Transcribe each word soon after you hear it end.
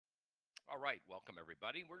All right, welcome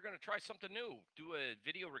everybody. We're going to try something new. Do a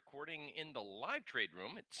video recording in the live trade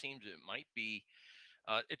room. It seems it might be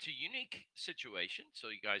it's a unique situation, so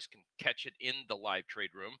you guys can catch it in the live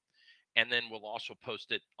trade room, and then we'll also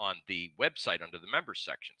post it on the website under the members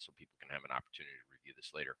section, so people can have an opportunity to review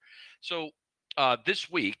this later. So this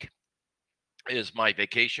week is my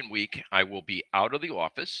vacation week. I will be out of the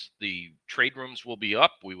office. The trade rooms will be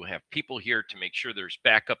up. We will have people here to make sure there's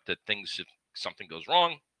backup that things if something goes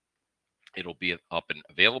wrong it'll be up and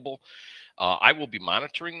available. I will be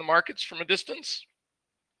monitoring the markets from a distance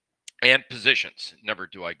and positions. Never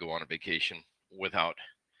do I go on a vacation without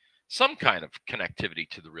some kind of connectivity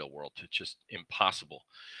to the real world. It's just impossible.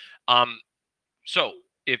 Um, so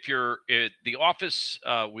if you're at the office,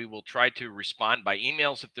 we will try to respond by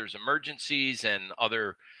emails if there's emergencies and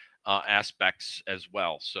other aspects as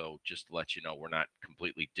well. So just to let you know, we're not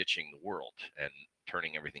completely ditching the world and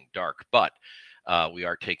turning everything dark, but we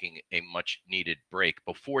are taking a much needed break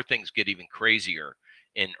before things get even crazier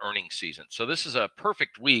in earnings season. So this is a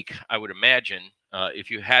perfect week, I would imagine, if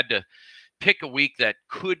you had to pick a week that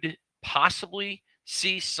could possibly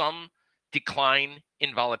see some decline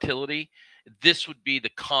in volatility. This would be the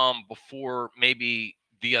calm before maybe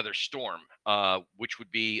the other storm, which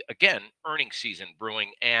would be, again, earnings season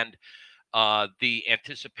brewing and the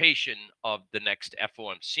anticipation of the next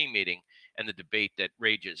FOMC meeting and the debate that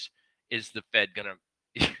rages. Is the Fed going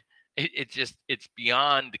to? It's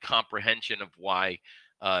beyond the comprehension of why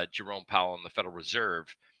Jerome Powell and the Federal Reserve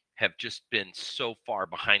have just been so far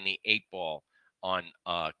behind the eight ball on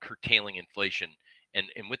curtailing inflation and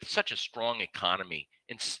with such a strong economy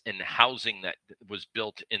in housing that was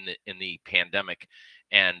built in the pandemic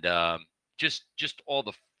and just all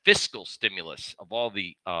the fiscal stimulus of all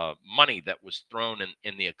the money that was thrown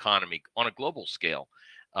in the economy on a global scale.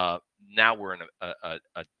 Now we're in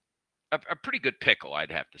a pretty good pickle,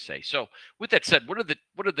 I'd have to say. So, with that said, what are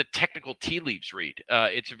the technical tea leaves read?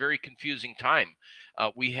 It's a very confusing time.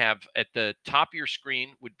 We have at the top of your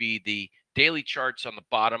screen would be the daily charts. On the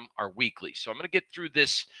bottom are weekly. So I'm going to get through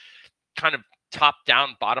this kind of top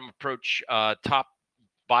down bottom approach, top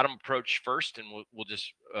bottom approach first, and we'll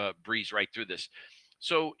just breeze right through this.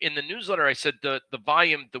 So in the newsletter, I said the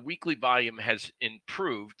volume, the weekly volume has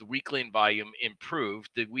improved. The weekly volume improved.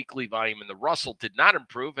 The weekly volume in the Russell did not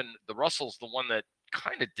improve, and the Russell's the one that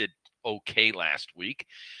kind of did okay last week.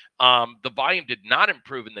 The volume did not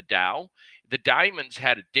improve in the Dow. The diamonds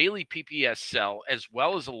had a daily PPS sell as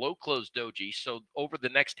well as a low close doji. So over the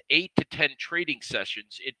next 8 to 10 trading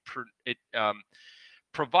sessions, it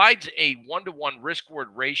provides a 1-to-1 risk reward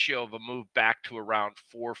ratio of a move back to around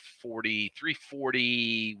 440,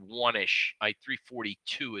 341-ish.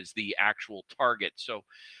 342 is the actual target. So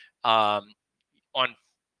um, on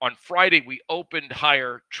on Friday, we opened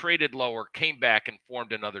higher, traded lower, came back and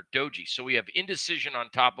formed another doji. So we have indecision on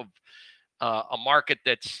top of a market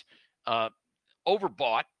that's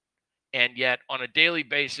overbought, and yet on a daily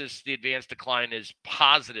basis the advanced decline is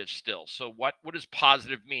positive still. So what does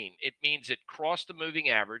positive mean? It means it crossed the moving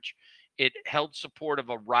average, it held support of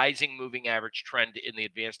a rising moving average trend in the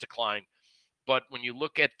advanced decline, but when you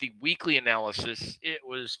look at the weekly analysis it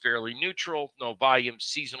was fairly neutral. No volume,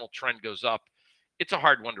 seasonal trend goes up. It's a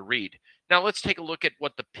hard one to read. Now let's take a look at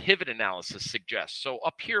what the pivot analysis suggests. So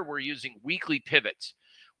up here we're using weekly pivots.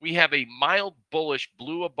 We have a mild bullish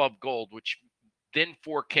blue above gold, which then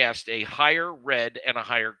forecast a higher red and a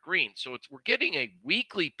higher green. So we're getting a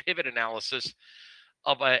weekly pivot analysis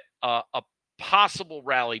of a possible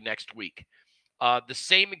rally next week. The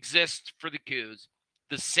same exists for the Qs,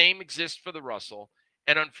 the same exists for the Russell,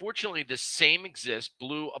 and unfortunately, the same exists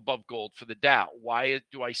blue above gold for the Dow. Why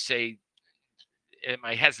do I say? Am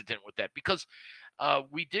I hesitant with that? Because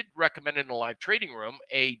we did recommend in the live trading room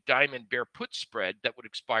a diamond bear put spread that would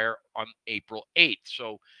expire on April 8th.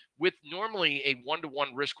 So with normally a 1-to-1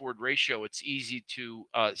 risk reward ratio, it's easy to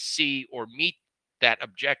see or meet that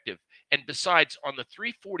objective. And besides, on the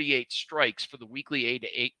 348 strikes for the weekly A to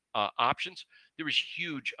 8 options, there was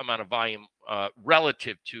huge amount of volume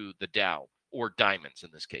relative to the Dow or diamonds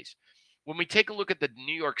in this case. When we take a look at the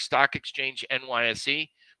New York Stock Exchange NYSE,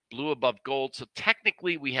 blue above gold. So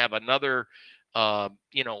technically, we have another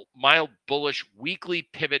mild bullish weekly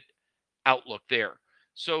pivot outlook there.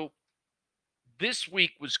 So this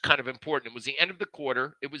week was kind of important. It was the end of the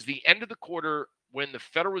quarter. It was the end of the quarter when the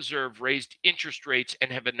Federal Reserve raised interest rates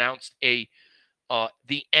and have announced the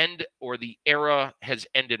end or the era has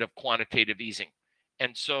ended of quantitative easing.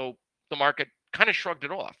 And so the market kind of shrugged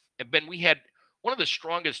it off. And then we had one of the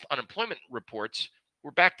strongest unemployment reports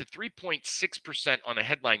We're back to 3.6% on a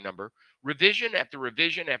headline number. Revision after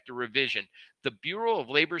revision after revision. The Bureau of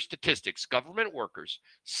Labor Statistics, government workers,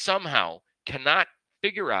 somehow cannot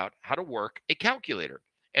figure out how to work a calculator.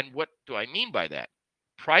 And what do I mean by that?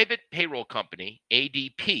 Private payroll company,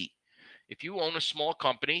 ADP. If you own a small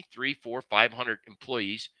company, 3, 4, 500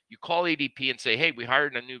 employees, you call ADP and say, "Hey, we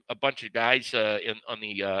hired a bunch of guys on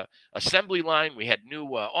the assembly line. We had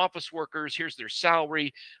new office workers. Here's their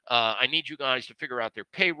salary. I need you guys to figure out their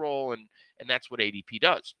payroll," and that's what ADP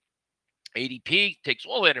does. ADP takes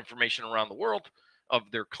all that information around the world of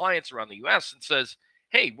their clients around the U.S. and says,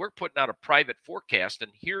 "Hey, we're putting out a private forecast,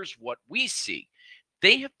 and here's what we see."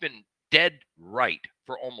 They have been dead right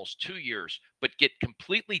for almost 2 years, but get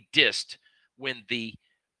completely dissed when the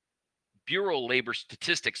Bureau of Labor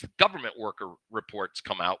Statistics, the government worker reports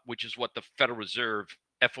come out, which is what the Federal Reserve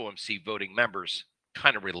FOMC voting members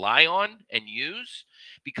kind of rely on and use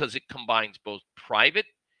because it combines both private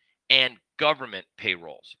and government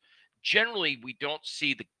payrolls. Generally, we don't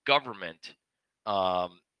see the government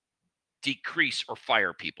um, decrease or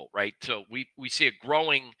fire people, right? So we see a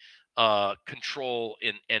growing control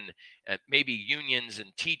in and maybe unions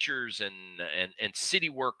and teachers and city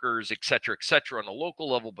workers, et cetera, on a local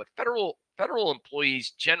level. But federal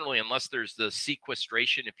employees generally, unless there's the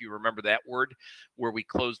sequestration, if you remember that word, where we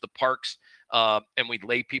close the parks and we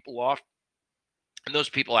lay people off, and those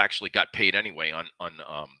people actually got paid anyway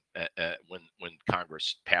when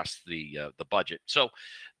Congress passed the budget. So,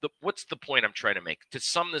 what's the point I'm trying to make? To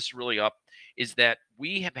sum this really up, is that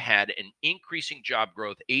we have had an increasing job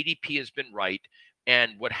growth. ADP has been right,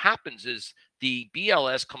 and what happens is the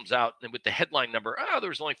BLS comes out and with the headline number, oh,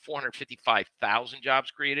 there's only 455,000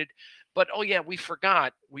 jobs created. But oh yeah, we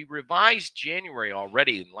forgot we revised January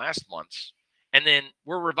already in last month's, and then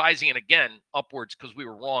we're revising it again upwards because we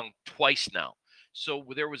were wrong twice now. So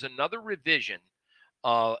there was another revision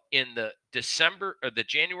in the December or the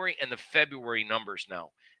January and the February numbers now.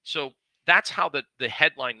 So that's how the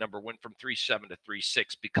headline number went from 3.7 to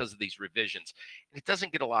 3.6 because of these revisions. And it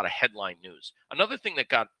doesn't get a lot of headline news. Another thing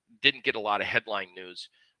that didn't get a lot of headline news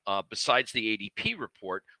besides the ADP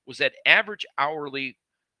report was that average hourly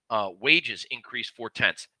wages increased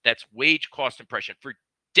 4/10. That's wage cost impression for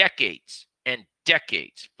decades and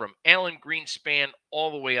decades, from Alan Greenspan all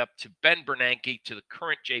the way up to Ben Bernanke to the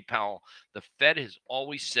current Jay Powell. The Fed has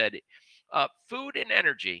always said food and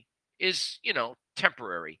energy is,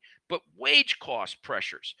 temporary, but wage cost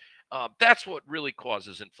pressures, that's what really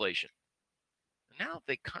causes inflation. Now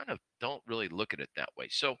they kind of don't really look at it that way.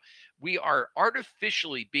 So we are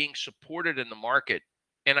artificially being supported in the market.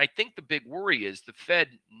 And I think the big worry is the Fed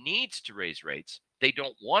needs to raise rates. They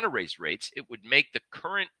don't want to raise rates. It would make the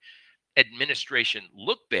current administration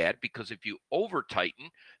look bad because if you over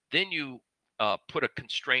tighten, then you put a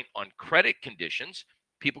constraint on credit conditions.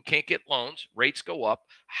 People can't get loans, rates go up,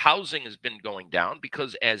 housing has been going down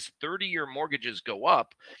because as 30-year mortgages go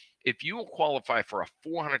up, if you will qualify for a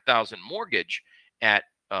 400,000 mortgage at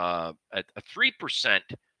a 3%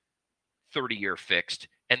 30-year fixed,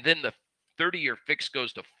 and then the 30-year fixed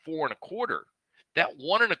goes to 4.25, that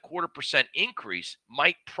 1.25% increase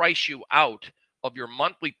might price you out of your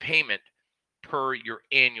monthly payment per your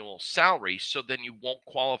annual salary. So then you won't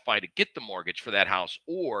qualify to get the mortgage for that house,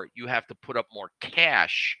 or you have to put up more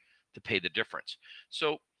cash to pay the difference.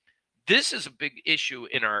 So this is a big issue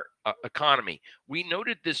in our economy. We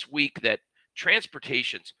noted this week that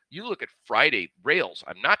transportations, you look at Friday rails,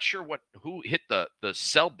 I'm not sure who hit the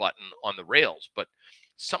sell button on the rails, but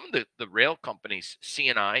some of the rail companies,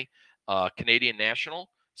 CNI, Canadian National,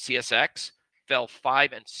 CSX, fell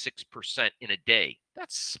 5 and 6% in a day.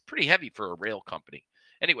 That's pretty heavy for a rail company.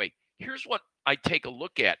 Anyway, here's what I take a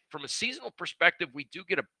look at. From a seasonal perspective, we do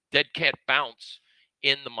get a dead cat bounce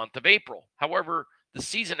in the month of April. However, the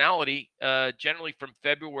seasonality, generally from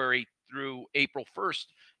February through April 1st,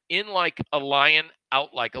 in like a lion,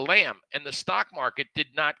 out like a lamb. And the stock market did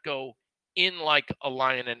not go in like a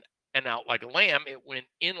lion and out like a lamb. It went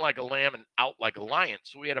in like a lamb and out like a lion.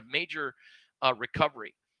 So we had a major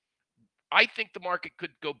recovery. I think the market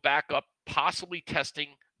could go back up, possibly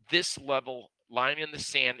testing this level, line in the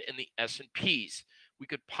sand in the S&Ps. We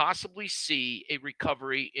could possibly see a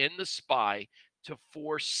recovery in the SPY to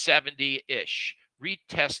 470-ish.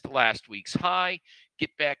 Retest last week's high,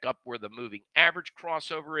 get back up where the moving average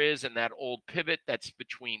crossover is, and that old pivot that's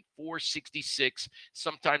between 466.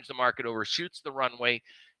 Sometimes the market overshoots the runway,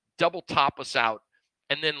 double top us out,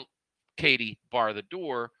 and then Katie, bar the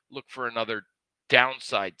door, look for another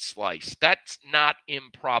downside slice. That's not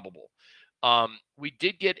improbable. We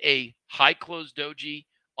did get a high close doji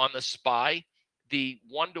on the SPY. The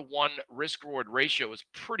 1-to-1 risk reward ratio is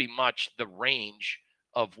pretty much the range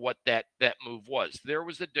of what that move was. There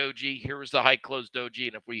was the doji, here was the high close doji,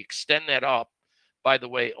 and if we extend that up, by the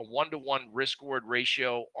way, a 1-to-1 risk reward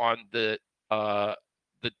ratio on uh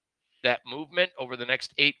the that movement over the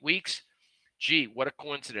next 8 weeks. Gee, what a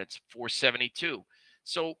coincidence, 472.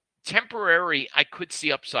 So temporary, I could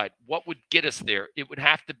see upside. What would get us there? It would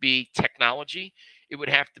have to be technology. It would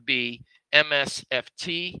have to be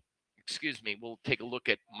MSFT. Excuse me. We'll take a look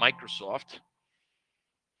at Microsoft.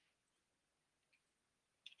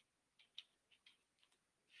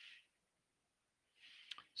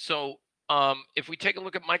 So if we take a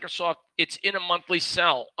look at Microsoft, it's in a monthly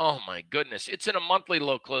sell. Oh my goodness, it's in a monthly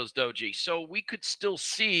low close doji. So we could still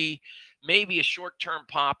see maybe a short-term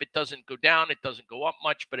pop. It doesn't go down, it doesn't go up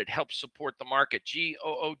much, but it helps support the market.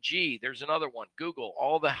 GOOG, there's another one. Google,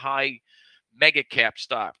 all the high mega cap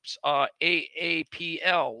stocks.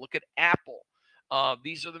 AAPL, look at Apple.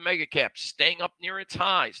 These are the mega caps staying up near its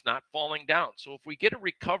highs, not falling down. So if we get a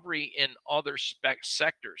recovery in other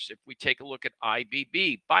sectors, if we take a look at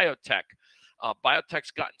IBB, biotech,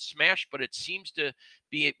 biotech's gotten smashed, but it seems to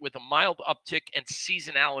be with a mild uptick and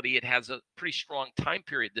seasonality. It has a pretty strong time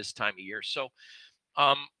period this time of year. So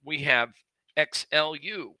we have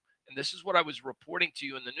XLU, and this is what I was reporting to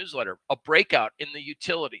you in the newsletter, a breakout in the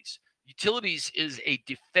utilities. Utilities is a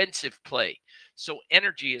defensive play. So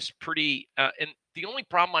energy is pretty, and the only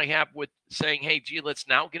problem I have with saying, hey, gee, let's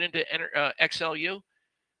now get into XLU,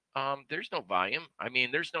 there's no volume. I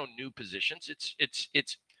mean, there's no new positions.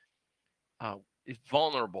 It's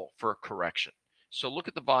vulnerable for a correction. So look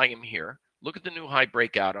at the volume here. Look at the new high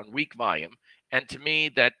breakout on weak volume. And to me,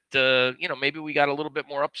 that maybe we got a little bit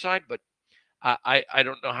more upside, but I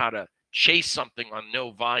don't know how to chase something on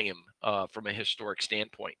no volume from a historic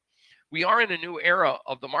standpoint. We are in a new era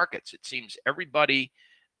of the markets. It seems everybody,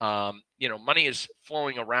 money is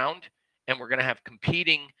flowing around, and we're going to have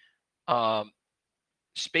competing um,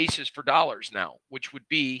 spaces for dollars now, which would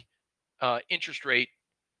be interest rate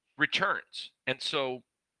returns. And so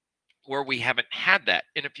where we haven't had that,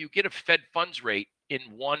 and if you get a Fed funds rate in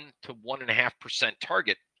 1 to 1.5%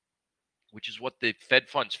 target, which is what the Fed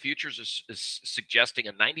funds futures is suggesting,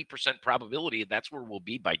 a 90% probability, and that's where we'll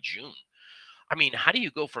be by June. I mean, how do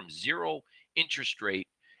you go from zero interest rate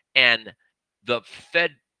and the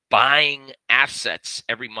Fed buying assets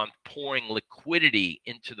every month, pouring liquidity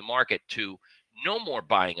into the market, to no more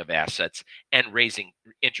buying of assets and raising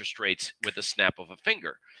interest rates with a snap of a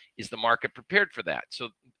finger? Is the market prepared for that?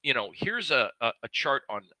 So, here's a chart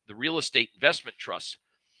on the real estate investment trusts.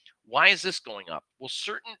 Why is this going up? Well,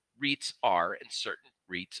 certain REITs are and certain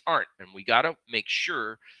REITs aren't. And we got to make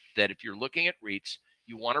sure that if you're looking at REITs,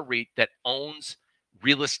 you want a REIT that owns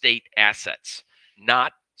real estate assets,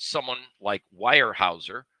 not someone like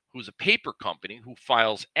Weyerhaeuser, who's a paper company who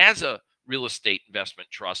files as a real estate investment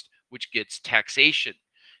trust, which gets taxation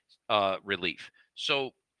relief.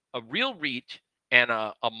 So a real REIT and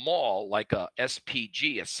a mall like a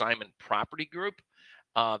SPG, a Simon Property Group,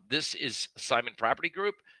 this is Simon Property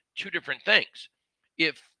Group, two different things.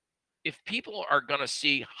 If people are going to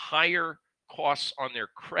see higher costs on their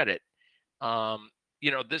credit,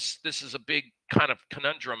 this is a big kind of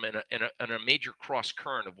conundrum and a major cross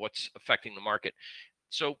current of what's affecting the market.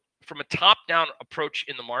 So from a top-down approach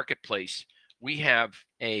in the marketplace, we have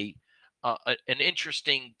an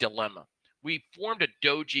interesting dilemma. We formed a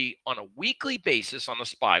doji on a weekly basis on the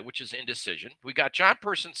SPY, which is indecision. We got John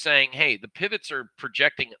Person saying, hey, the pivots are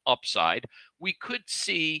projecting upside. We could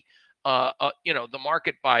see, the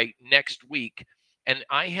market by next week. And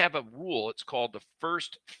I have a rule. It's called the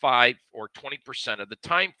first 5 or 20% of the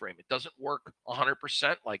time frame. It doesn't work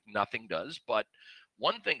 100% like nothing does. But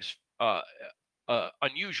one thing's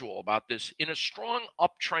unusual about this. In a strong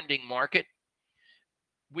uptrending market,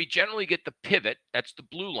 we generally get the pivot, that's the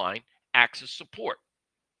blue line, acts as support.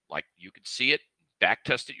 Like you can see it, back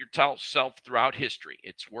test it yourself throughout history.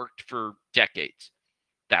 It's worked for decades.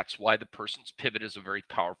 That's why the Person's pivot is a very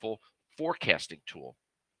powerful forecasting tool.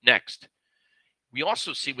 Next, we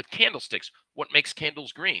also see with candlesticks, what makes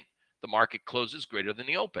candles green? The market closes greater than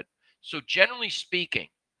the open. So generally speaking,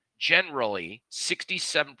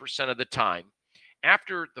 67% of the time,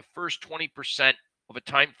 after the first 20% of a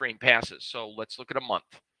time frame passes, so let's look at a month.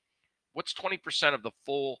 What's 20% of the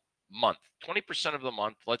full month? 20% of the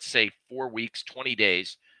month, let's say 4 weeks, 20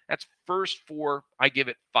 days. That's first four, I give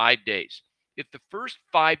it 5 days. If the first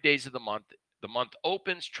 5 days of the month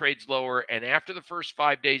opens, trades lower, and after the first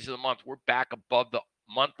 5 days of the month, we're back above the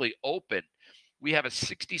monthly open, we have a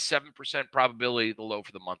 67% probability the low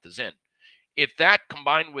for the month is in. If that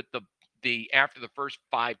combined with the after the first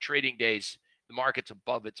 5 trading days, the market's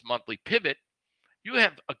above its monthly pivot, you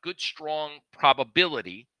have a good strong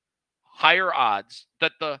probability, higher odds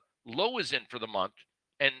that the low is in for the month,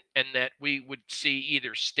 and that we would see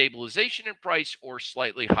either stabilization in price or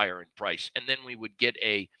slightly higher in price, and then we would get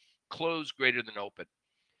a close greater than open.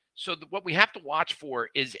 So what we have to watch for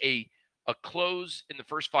is a close in the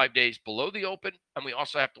first 5 days below the open, and we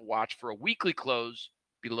also have to watch for a weekly close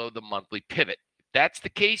below the monthly pivot. If that's the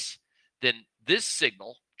case, then this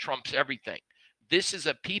signal trumps everything. This is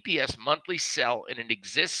a PPS monthly sell, and it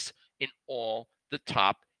exists in all the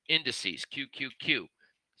top indices, QQQ.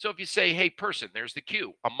 So if you say, hey, person, there's the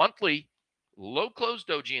Q, a monthly low close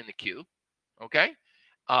doji in the Q, okay?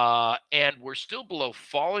 And we're still below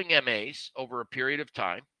falling MAs over a period of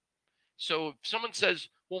time. So if someone says,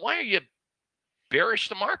 well, why are you bearish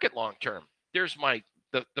the market long term? There's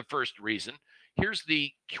the first reason. Here's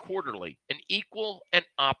the quarterly, an equal and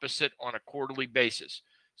opposite on a quarterly basis.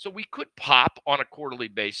 So we could pop on a quarterly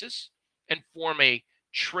basis and form a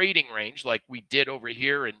trading range like we did over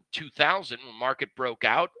here in 2000 when market broke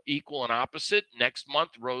out, equal and opposite. Next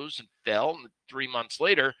month rose and fell, and 3 months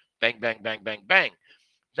later, bang, bang, bang, bang, bang.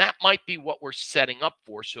 That might be what we're setting up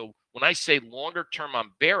for. So when I say longer term,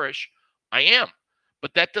 I'm bearish, I am.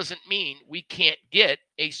 But that doesn't mean we can't get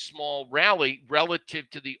a small rally relative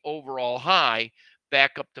to the overall high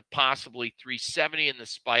back up to possibly 370 in the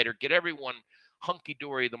spider. Get everyone hunky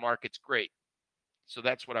dory. The market's great. So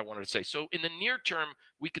that's what I wanted to say. So in the near term,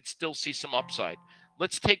 we could still see some upside.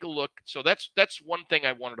 Let's take a look. So that's one thing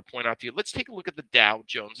I wanted to point out to you. Let's take a look at the Dow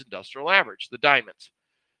Jones Industrial Average, the diamonds.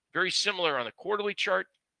 Very similar on the quarterly chart.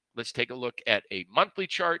 Let's take a look at a monthly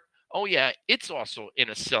chart. Oh, yeah, it's also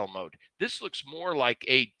in a sell mode. This looks more like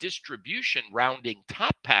a distribution rounding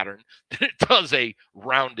top pattern than it does a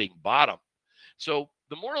rounding bottom. So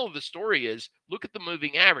the moral of the story is look at the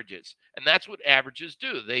moving averages, and that's what averages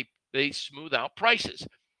do. They smooth out prices.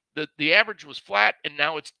 The average was flat, and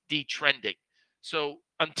now it's detrending. So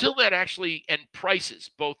until that actually and prices,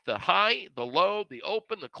 both the high, the low, the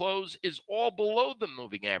open, the close is all below the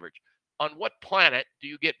moving average. On what planet do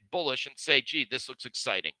you get bullish and say, gee, this looks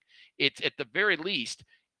exciting? It's at the very least,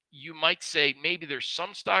 you might say maybe there's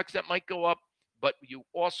some stocks that might go up, but you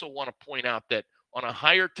also want to point out that on a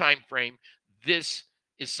higher time frame, this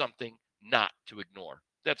is something not to ignore.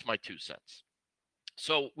 That's my 2 cents.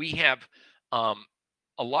 So we have a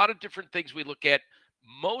lot of different things we look at.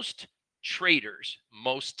 Most traders,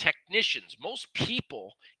 most technicians, most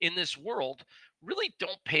people in this world really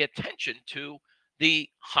don't pay attention to the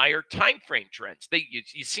higher time frame trends.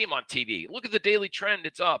 You see them on TV. Look at the daily trend;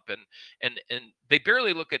 it's up, and they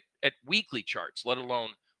barely look at weekly charts, let alone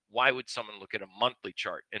why would someone look at a monthly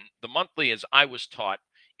chart? And the monthly, as I was taught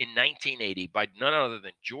in 1980 by none other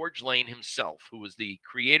than George Lane himself, who was the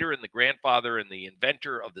creator and the grandfather and the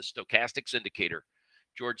inventor of the stochastics indicator.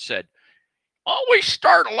 George said, always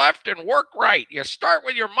start left and work right. You start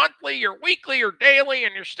with your monthly, your weekly, your daily,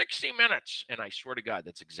 and your 60 minutes. And I swear to God,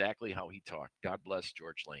 that's exactly how he talked. God bless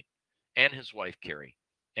George Lane and his wife, Carrie.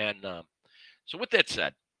 And so with that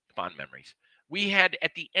said, fond memories. We had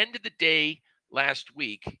at the end of the day last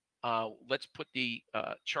week, let's put the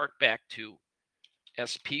chart back to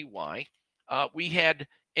SPY. We had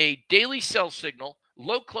a daily sell signal,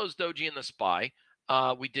 low close doji in the SPY.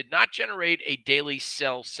 We did not generate a daily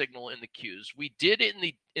sell signal in the Qs. We did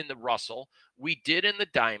in the Russell, we did in the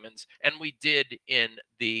diamonds, and we did in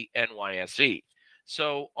the NYSE.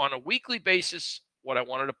 So on a weekly basis, what I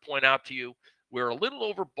wanted to point out to you, we're a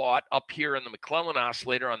little overbought up here in the McClellan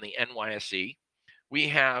oscillator on the NYSE. We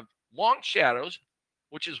have long shadows,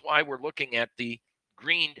 which is why we're looking at the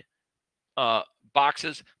green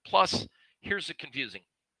boxes. Plus, here's the confusing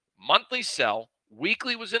monthly sell,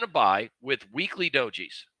 weekly was in a buy with weekly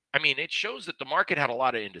dojis. I mean, it shows that the market had a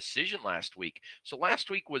lot of indecision last week. So last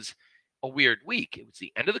week was a weird week. It was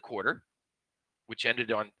the end of the quarter, which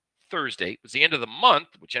ended on Thursday. It was the end of the month,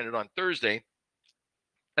 which ended on Thursday.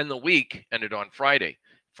 And the week ended on Friday.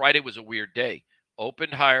 Friday was a weird day.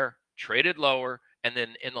 Opened higher, traded lower, and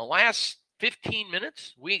then in the last 15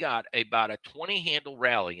 minutes, we got about a 20 handle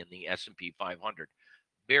rally in the S&P 500.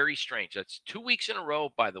 Very strange. That's 2 weeks in a row,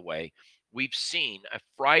 by the way. We've seen a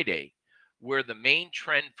Friday where the main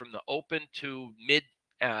trend from the open to mid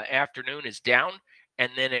afternoon is down,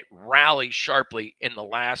 and then it rallies sharply in the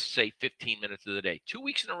last, say, 15 minutes of the day. 2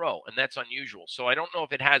 weeks in a row, and that's unusual. So I don't know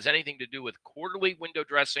if it has anything to do with quarterly window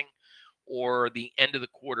dressing or the end of the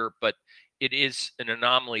quarter, but it is an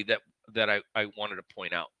anomaly that I wanted to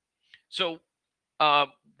point out. So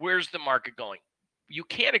where's the market going? You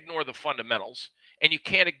can't ignore the fundamentals, and you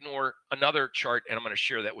can't ignore another chart, and I'm going to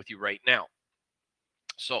share that with you right now.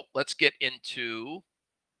 So let's get into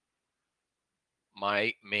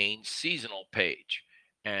my main seasonal page.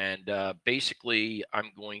 And basically,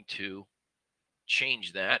 I'm going to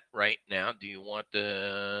change that right now. Do you want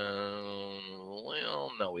the,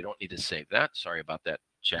 well, no, we don't need to save that. Sorry about that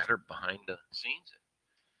chatter behind the scenes.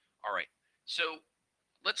 All right. So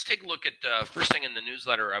let's take a look at first thing in the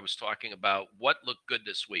newsletter. I was talking about what looked good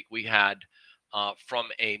this week. We had, from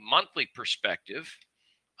a monthly perspective,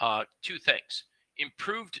 two things.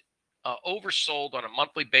 Improved, oversold on a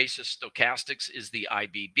monthly basis. Stochastics is the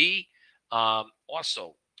IBB.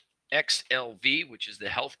 Also, XLV, which is the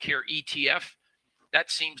healthcare ETF, that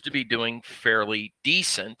seems to be doing fairly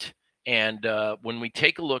decent. And when we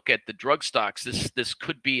take a look at the drug stocks, this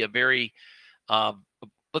could be a very, uh,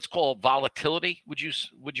 let's call it volatility. Would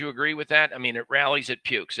you agree with that? I mean, it rallies, it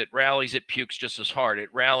pukes. It rallies, it pukes just as hard.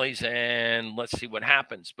 It rallies, and let's see what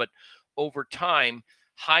happens. But over time,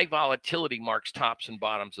 high volatility marks tops and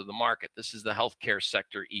bottoms of the market. This is the healthcare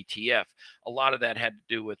sector ETF. A lot of that had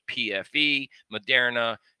to do with PFE,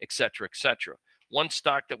 Moderna, et cetera, et cetera. One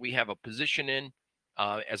stock that we have a position in,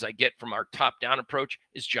 as I get from our top-down approach,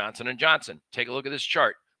 is Johnson & Johnson. Take a look at this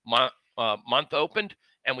chart. Month opened,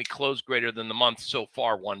 and we closed greater than the month so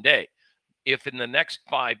far one day. If in the next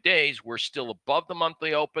 5 days we're still above the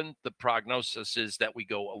monthly open, the prognosis is that we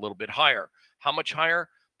go a little bit higher. How much higher?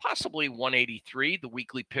 Possibly 183, the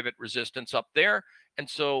weekly pivot resistance up there. And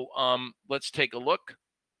so let's take a look.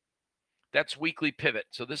 That's weekly pivot.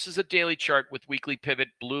 So this is a daily chart with weekly pivot,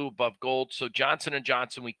 blue above gold. So Johnson &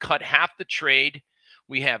 Johnson, we cut half the trade.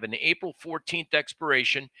 We have an April 14th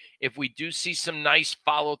expiration. If we do see some nice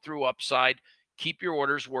follow through upside, keep your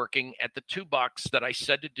orders working at the $2 that I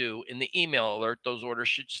said to do in the email alert. Those orders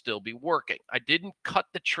should still be working. I didn't cut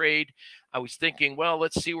the trade. I was thinking, well,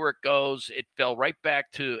 let's see where it goes. It fell right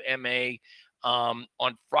back to MA.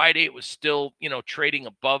 On Friday, it was still, trading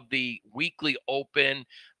above the weekly open.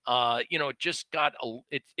 It just got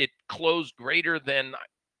it closed greater than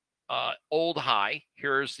old high.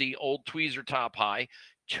 Here's the old tweezer top high.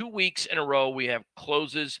 2 weeks in a row, we have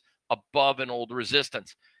closes above an old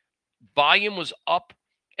resistance. Volume was up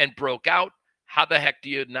and broke out. How the heck do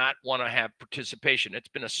you not want to have participation? It's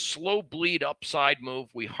been a slow bleed upside move.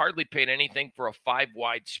 We hardly paid anything for a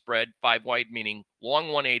 5-wide spread. 5 wide meaning long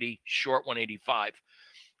 180, short 185.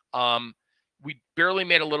 We barely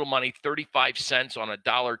made a little money, 35 cents on a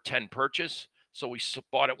 $1.10 purchase. So we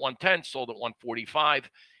bought at 110, sold at 145,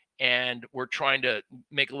 and we're trying to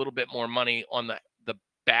make a little bit more money on the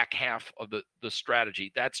back half of the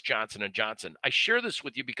strategy. That's Johnson & Johnson. I share this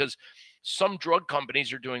with you because some drug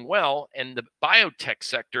companies are doing well, and the biotech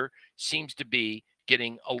sector seems to be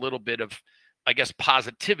getting a little bit of, I guess,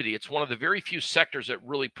 positivity. It's one of the very few sectors that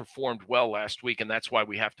really performed well last week, and that's why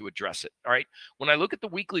we have to address it. All right. When I look at the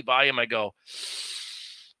weekly volume, I go,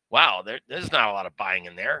 wow, there's not a lot of buying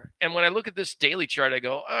in there. And when I look at this daily chart, I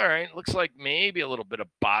go, all right, looks like maybe a little bit of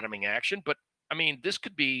bottoming action, but I mean, this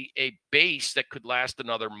could be a base that could last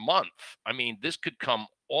another month. I mean, this could come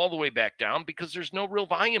all the way back down because there's no real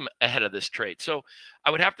volume ahead of this trade. So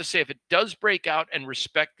I would have to say if it does break out and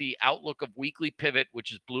respect the outlook of weekly pivot,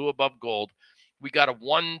 which is blue above gold, we got a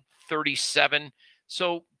 137.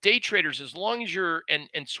 So day traders, as long as you're and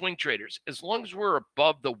swing traders, as long as we're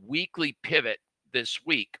above the weekly pivot this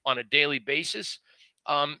week on a daily basis,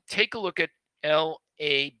 take a look at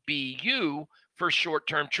LABU for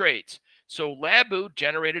short-term trades. So Labu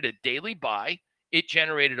generated a daily buy. It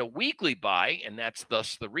generated a weekly buy, and that's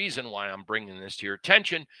thus the reason why I'm bringing this to your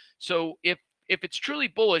attention. So if it's truly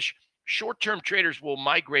bullish, short-term traders will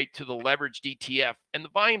migrate to the leveraged ETF, and the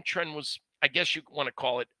volume trend was, I guess you want to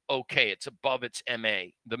call it okay. It's above its MA.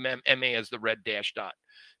 The MA is the red dash dot.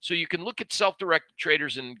 So you can look at self-directed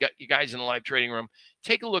traders and you guys in the live trading room.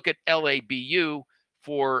 Take a look at LABU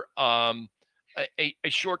for a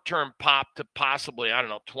short-term pop to possibly, I don't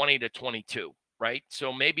know, 20 to 22, right?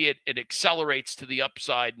 So maybe it accelerates to the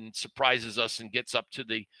upside and surprises us and gets up to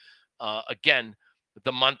the, again,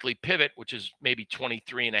 the monthly pivot, which is maybe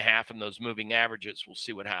 23 and a half in those moving averages. We'll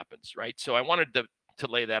see what happens, right? So I wanted to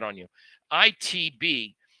lay that on you.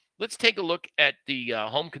 ITB, let's take a look at the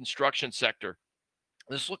home construction sector.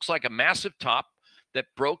 This looks like a massive top that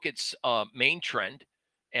broke its main trend.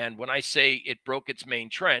 And when I say it broke its main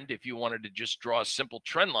trend, if you wanted to just draw a simple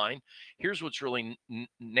trend line, here's what's really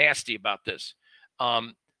nasty about this.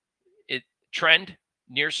 It trend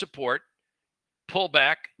near support,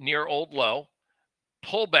 pullback near old low,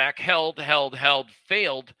 pullback, held,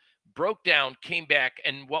 failed, broke down, came back,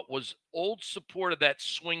 and what was old support of that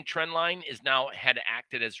swing trend line is now had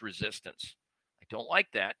acted as resistance. I don't like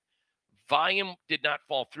that. Volume did not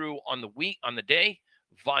fall through on the week, on the day.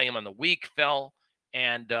 Volume on the week fell.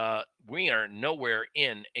 And we are nowhere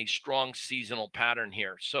in a strong seasonal pattern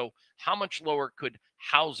here. So, how much lower could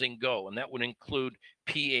housing go? And that would include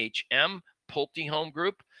PHM, Pulte Home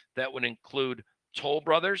Group. That would include Toll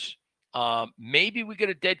Brothers. Maybe we get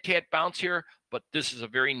a dead cat bounce here, but this is a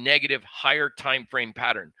very negative, higher time frame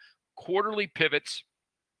pattern. Quarterly pivots.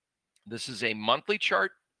 This is a monthly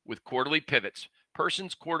chart with quarterly pivots.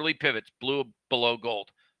 Person's quarterly pivots, blue below gold.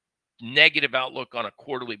 Negative outlook on a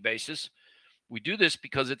quarterly basis. We do this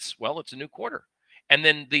because it's a new quarter. And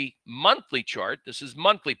then the monthly chart, this is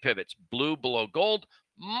monthly pivots, blue below gold.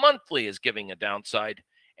 Monthly is giving a downside.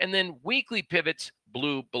 And then weekly pivots,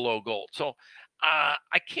 blue below gold. So I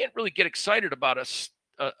can't really get excited about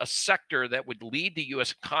a sector that would lead the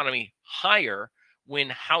U.S. economy higher when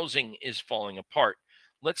housing is falling apart.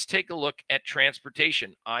 Let's take a look at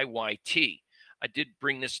transportation, IYT. I did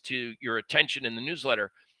bring this to your attention in the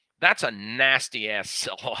newsletter. That's a nasty ass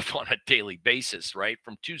sell off on a daily basis, right?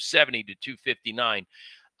 From 270 to 259.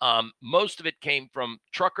 Most of it came from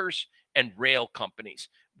truckers and rail companies.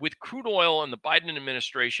 With crude oil and the Biden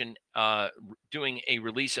administration doing a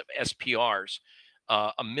release of SPRs,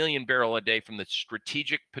 a million barrel a day from the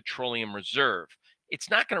Strategic Petroleum Reserve,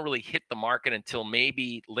 it's not going to really hit the market until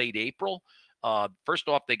maybe late April. First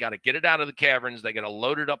off, they got to get it out of the caverns. They got to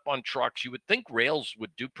load it up on trucks. You would think rails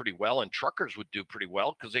would do pretty well and truckers would do pretty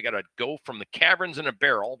well because they got to go from the caverns in a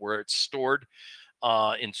barrel where it's stored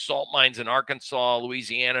in salt mines in Arkansas,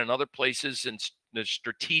 Louisiana, and other places, and they're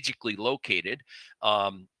strategically located.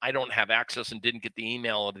 I don't have access and didn't get the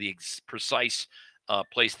email of the precise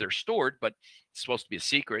place they're stored, but it's supposed to be a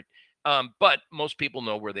secret. But most people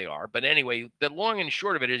know where they are. But anyway, the long and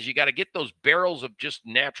short of it is you got to get those barrels of just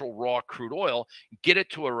natural raw crude oil, get it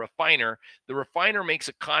to a refiner. The refiner makes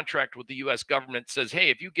a contract with the U.S. government, says, hey,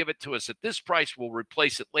 if you give it to us at this price, we'll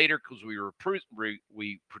replace it later because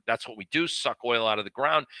that's what we do, suck oil out of the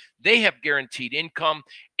ground. They have guaranteed income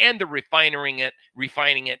and they're refining it,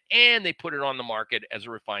 and they put it on the market as a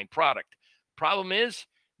refined product. Problem is,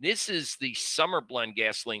 this is the summer blend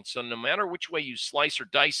gasoline. So no matter which way you slice or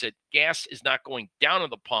dice it, gas is not going down to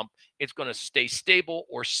the pump. It's going to stay stable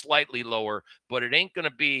or slightly lower, but it ain't going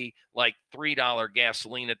to be like $3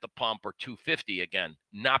 gasoline at the pump or $2.50 again,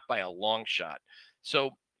 not by a long shot. So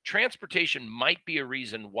transportation might be a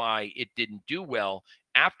reason why it didn't do well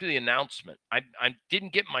after the announcement. I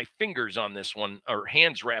didn't get my fingers on this one or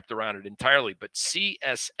hands wrapped around it entirely, but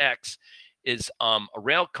CSX is a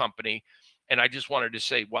rail company. And I just wanted to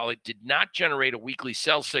say, while it did not generate a weekly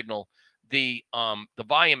sell signal, the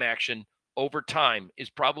volume action over time is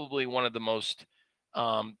probably one of the most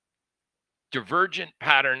divergent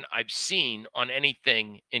pattern I've seen on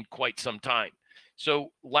anything in quite some time.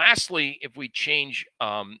 So, lastly, if we change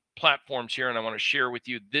platforms here, and I want to share with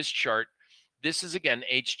you this chart. This is again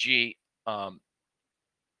HGSI.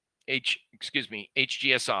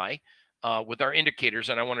 With our indicators,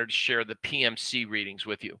 and I wanted to share the PMC readings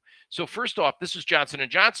with you. So first off, this is Johnson &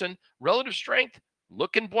 Johnson. Relative strength,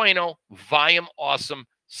 looking bueno. Volume, awesome.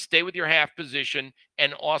 Stay with your half position.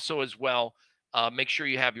 And also as well, make sure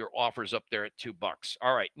you have your offers up there at $2.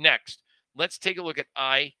 All right, next, let's take a look at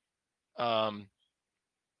IYT,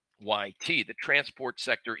 the transport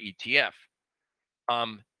sector ETF.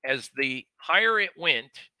 As the higher it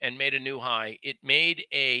went and made a new high, it made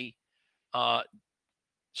a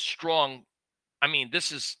strong. I mean,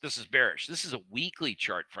 this is bearish. This is a weekly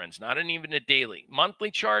chart, friends, not even a daily. Monthly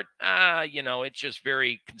chart, it's just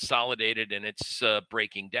very consolidated and it's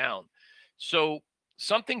breaking down. So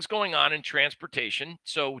something's going on in transportation.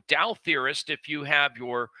 So Dow theorist, if you have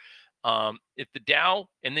your if the Dow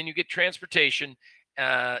and then you get transportation,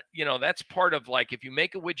 that's part of, like, if you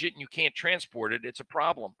make a widget and you can't transport it, it's a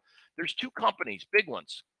problem. There's two companies, big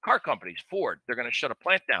ones, car companies. Ford, they're going to shut a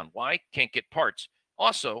plant down. Why? Can't get parts.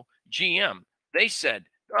 Also, GM, they said,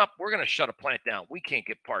 oh, we're going to shut a plant down. We can't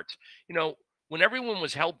get parts. When everyone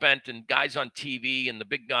was hell bent and guys on TV and the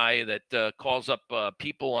big guy that calls up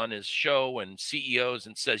people on his show and CEOs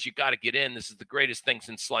and says, you got to get in. This is the greatest thing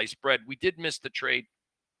since sliced bread. We did miss the trade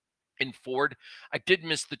in Ford. I did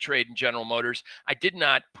miss the trade in General Motors. I did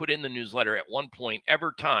not put in the newsletter at one point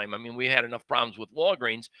ever time. I mean, we had enough problems with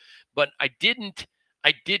Walgreens, but I didn't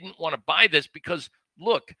want to buy this because,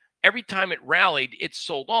 look, every time it rallied, it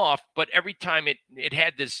sold off, but every time it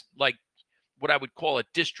had this, like, what I would call a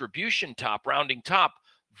distribution top, rounding top,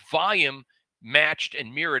 volume matched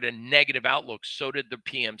and mirrored a negative outlook. So did the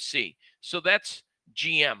PMC. So that's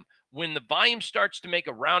GM. When the volume starts to make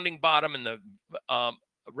a rounding bottom and the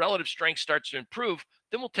relative strength starts to improve,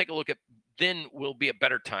 then will be a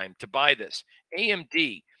better time to buy this.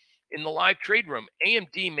 AMD, in the live trade room,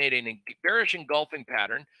 AMD made an bearish engulfing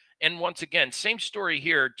pattern, And once again, same story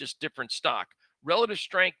here, just different stock. Relative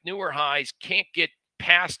strength, newer highs, can't get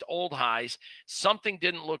past old highs. Something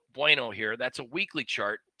didn't look bueno here. That's a weekly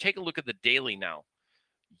chart. Take a look at the daily now.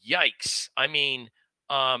 Yikes. I mean,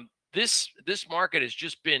 this market has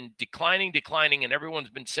just been declining, and everyone's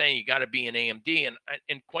been saying you got to be an AMD.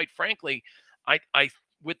 And quite frankly, I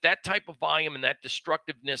with that type of volume and that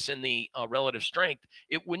destructiveness in the relative strength,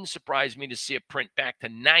 it wouldn't surprise me to see a print back to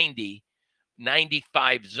 90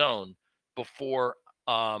 95 zone before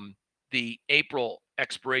the April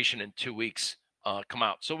expiration in 2 weeks come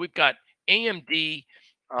out. So we've got AMD,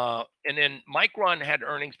 and then Micron had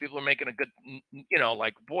earnings. People are making a good,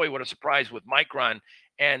 like, boy, what a surprise with Micron.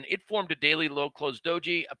 And it formed a daily low close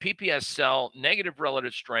doji, a PPS sell, negative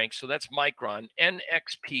relative strength. So that's Micron.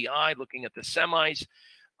 NXPI, looking at the semis,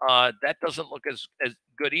 that doesn't look as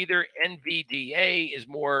good either. NVDA is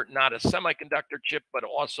more not a semiconductor chip, but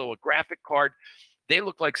also a graphic card. They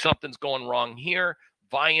look like something's going wrong here.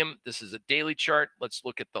 Volume, this is a daily chart. Let's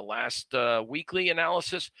look at the last weekly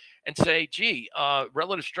analysis and say, gee,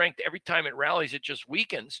 relative strength, every time it rallies, it just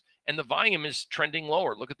weakens, and the volume is trending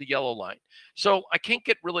lower. Look at the yellow line. So I can't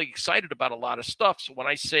get really excited about a lot of stuff. So when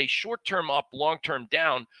I say short-term up, long-term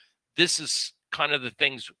down, this is kind of the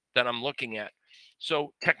things that I'm looking at.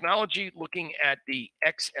 So technology, looking at the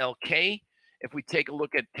XLK, if we take a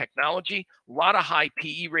look at technology, a lot of high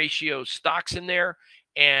PE ratio stocks in there.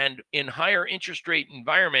 And in higher interest rate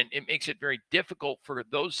environment, it makes it very difficult for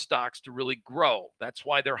those stocks to really grow. That's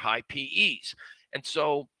why they're high PEs. And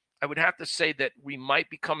so I would have to say that we might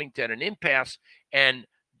be coming to an impasse and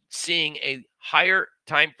seeing a higher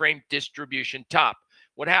time frame distribution top.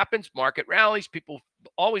 What happens? Market rallies. People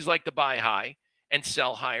always like to buy high and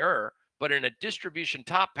sell higher. But in a distribution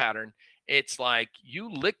top pattern, it's like you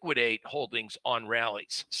liquidate holdings on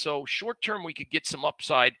rallies. So short term, we could get some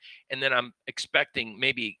upside. And then I'm expecting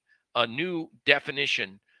maybe a new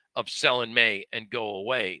definition of sell in May and go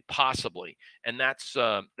away, possibly. And that's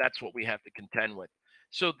what we have to contend with.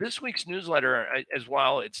 So this week's newsletter, as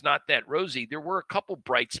well, it's not that rosy. There were a couple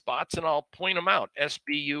bright spots, and I'll point them out.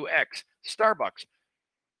 SBUX, Starbucks.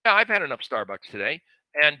 Yeah, I've had enough Starbucks today.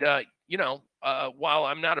 And, while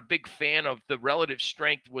I'm not a big fan of the relative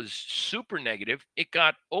strength was super negative, it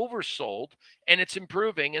got oversold and it's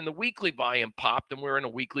improving. And the weekly volume popped, and we're in a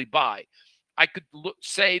weekly buy. I could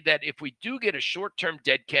say that if we do get a short term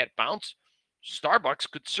dead cat bounce,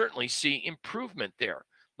 Starbucks could certainly see improvement there.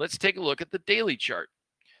 Let's take a look at the daily chart.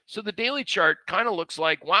 So the daily chart kind of looks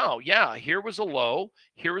like, wow, yeah, here was a low,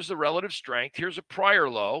 here was the relative strength, here's a prior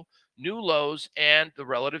low, new lows, and the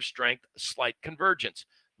relative strength, slight convergence.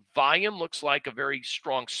 Volume looks like a very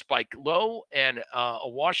strong spike low and a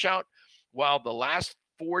washout. While the last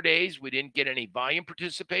 4 days we didn't get any volume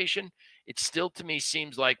participation, it still to me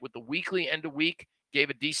seems like with the weekly end of week gave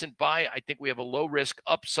a decent buy. I think we have a low risk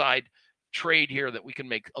upside trade here that we can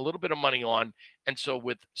make a little bit of money on. And so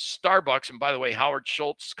with Starbucks, and by the way, Howard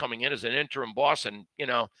Schultz coming in as an interim boss, and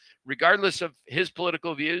regardless of his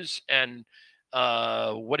political views and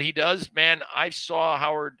what he does, man, I saw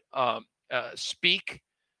Howard speak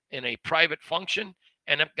in a private function,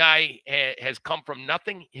 and that guy has come from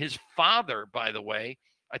nothing. His father, by the way,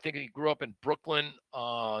 I think he grew up in Brooklyn,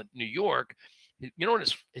 New York. You know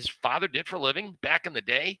what his father did for a living back in the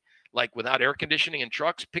day? Like without air conditioning and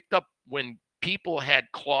trucks, picked up when people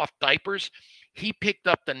had cloth diapers. He picked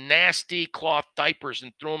up the nasty cloth diapers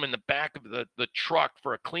and threw them in the back of the truck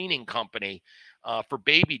for a cleaning company for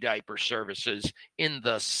baby diaper services in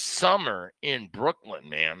the summer in Brooklyn,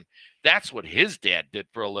 man. That's what his dad did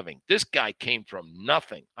for a living. This guy came from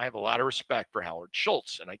nothing. I have a lot of respect for Howard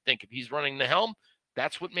Schultz. And I think if he's running the helm,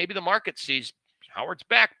 that's what maybe the market sees. Howard's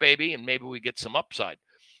back, baby, and maybe we get some upside.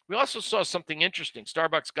 We also saw something interesting.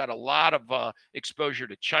 Starbucks got a lot of exposure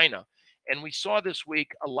to China. And we saw this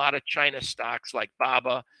week a lot of China stocks like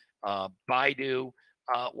Baba, Baidu.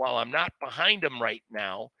 While I'm not behind them right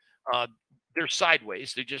now, they're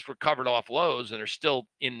sideways. They just recovered off lows and are still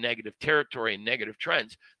in negative territory and negative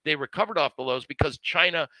trends. They recovered off the lows because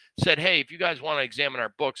China said, hey, if you guys want to examine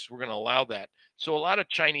our books, we're going to allow that. So a lot of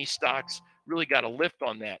Chinese stocks really got a lift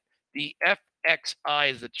on that. The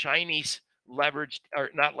FXI is a Chinese leveraged, or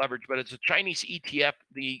not leveraged, but it's a Chinese ETF.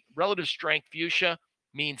 The relative strength fuchsia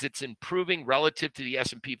means it's improving relative to the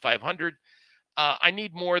S&P 500. I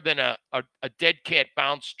need more than a dead cat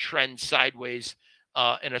bounce trend sideways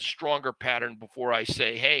and a stronger pattern before I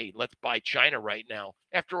say, hey, let's buy China right now.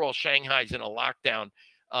 After all, Shanghai's in a lockdown.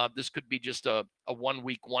 This could be just a 1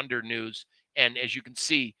 week wonder news. And as you can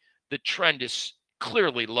see, the trend is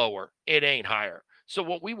clearly lower. It ain't higher. So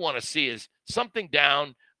what we want to see is something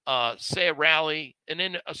down, say a rally, and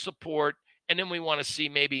then a support, And then we want to see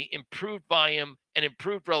maybe improved volume and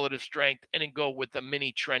improved relative strength, and then go with a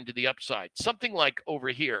mini trend to the upside. Something like over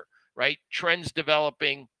here, right? Trends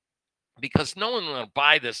developing, because no one will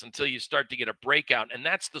buy this until you start to get a breakout. And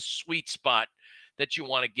that's the sweet spot that you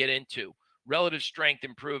want to get into. Relative strength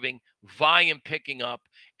improving, volume picking up,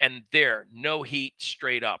 and there, no heat,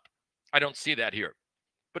 straight up. I don't see that here,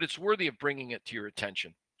 but it's worthy of bringing it to your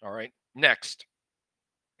attention. All right. Next,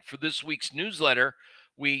 for this week's newsletter,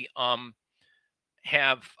 we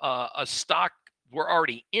have a stock. We're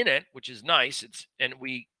already in it, which is nice. And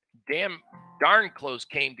we darn close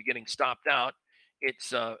came to getting stopped out.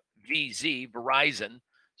 It's Verizon.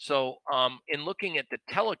 So in looking at the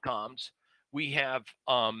telecoms, we have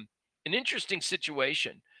an interesting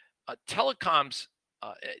situation. Telecoms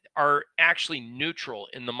are actually neutral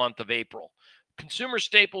in the month of April. Consumer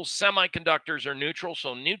staples, semiconductors are neutral.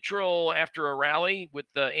 So neutral after a rally with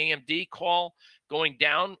the AMD call going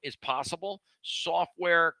down is possible.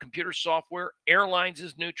 Software, computer software, airlines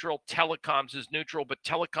is neutral, telecoms is neutral, but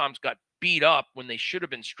telecoms got beat up when they should have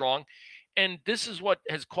been strong. And this is what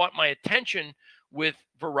has caught my attention with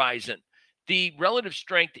Verizon. The relative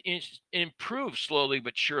strength is improved slowly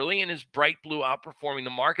but surely, and is bright blue outperforming the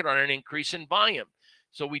market on an increase in volume.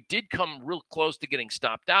 So we did come real close to getting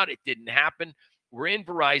stopped out. It didn't happen. We're in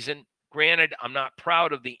Verizon. Granted, I'm not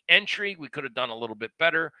proud of the entry. We could have done a little bit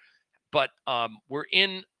better, but we're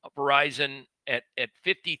in Verizon at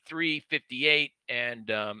 53.58.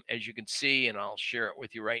 And as you can see, and I'll share it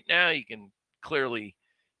with you right now, you can clearly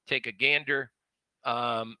take a gander.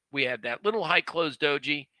 We had that little high close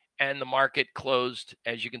doji, and the market closed,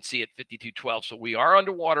 as you can see, at 52.12. So we are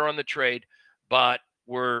underwater on the trade, but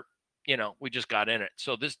we just got in it.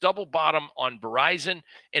 So this double bottom on Verizon,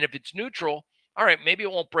 and if it's neutral, all right, maybe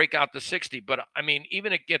it won't break out to 60, but I mean,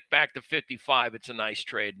 even it get back to 55, it's a nice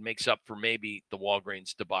trade. Makes up for maybe the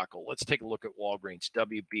Walgreens debacle. Let's take a look at Walgreens,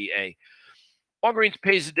 WBA. Walgreens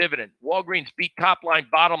pays a dividend. Walgreens beat top line,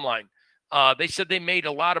 bottom line. They said they made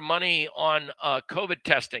a lot of money on COVID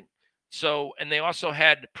testing. So, and they also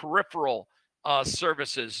had peripheral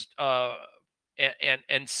services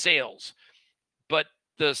and sales. But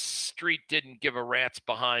the street didn't give a rat's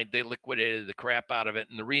behind. They liquidated the crap out of it.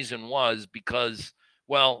 And the reason was because,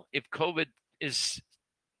 well, if COVID is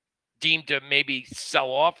deemed to maybe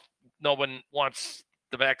sell off, no one wants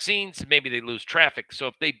the vaccines, maybe they lose traffic.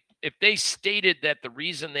 So if they stated that the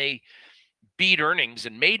reason they beat earnings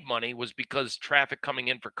and made money was because traffic coming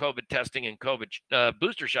in for COVID testing and COVID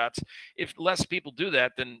booster shots, if less people do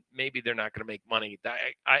that, then maybe they're not going to make money.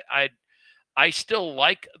 I still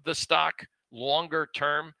like the stock longer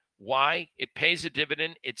term. Why? It pays a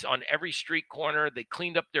dividend. It's on every street corner. They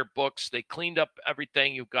cleaned up their books. They cleaned up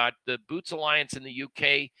everything. You've got the Boots Alliance in the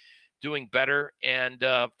UK doing better. And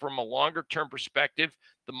from a longer term perspective,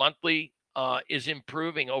 the monthly is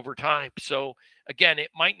improving over time. So again, it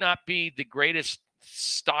might not be the greatest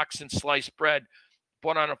stocks and sliced bread,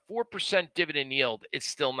 but on a 4% dividend yield, it's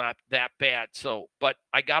still not that bad. So, but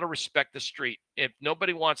I got to respect the street. If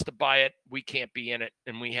nobody wants to buy it, we can't be in it.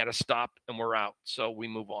 And we had to stop and we're out. So we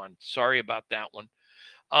move on. Sorry about that one.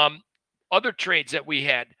 Other trades that we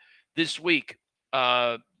had this week,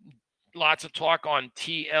 lots of talk on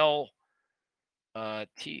TLRY,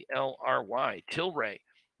 Tilray.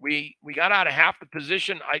 We got out of half the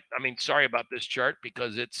position. I mean, sorry about this chart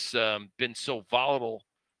because it's been so volatile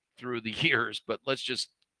through the years, but let's just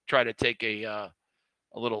try to take a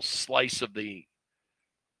little slice of the.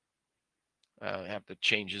 I have to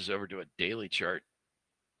change this over to a daily chart.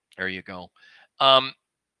 There you go.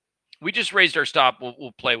 We just raised our stop.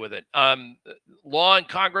 We'll play with it. Law in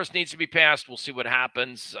Congress needs to be passed. We'll see what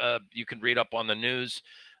happens. You can read up on the news.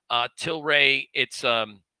 Tilray, it's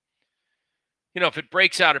if it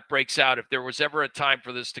breaks out, it breaks out. If there was ever a time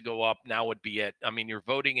for this to go up, now would be it. I mean, you're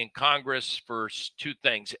voting in Congress for two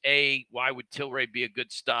things. A, why would Tilray be a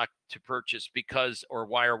good stock to purchase? Or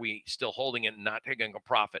why are we still holding it and not taking a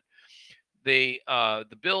profit? The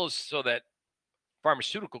bill is so that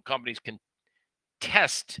pharmaceutical companies can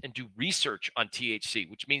test and do research on THC,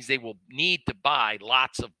 which means they will need to buy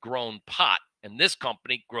lots of grown pot. And this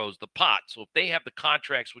company grows the pot. So if they have the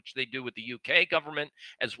contracts, which they do with the UK government,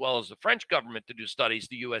 as well as the French government to do studies,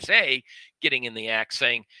 the USA getting in the act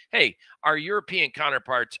saying, hey, our European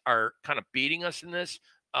counterparts are kind of beating us in this.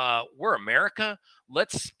 We're America.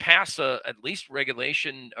 Let's pass at least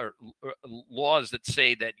regulation or laws that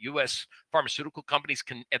say that U.S. pharmaceutical companies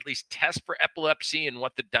can at least test for epilepsy and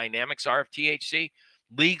what the dynamics are of THC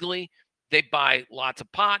legally. They buy lots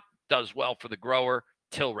of pot, does well for the grower.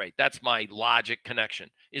 Tilray. That's my logic connection.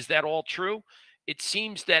 Is that all true? It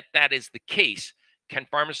seems that is the case. Can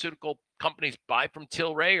pharmaceutical companies buy from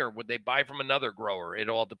Tilray or would they buy from another grower? It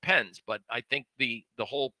all depends. But I think the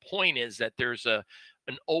whole point is that there's an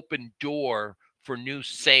open door for new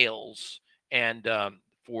sales and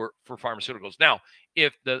for pharmaceuticals. Now,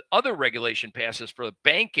 if the other regulation passes for the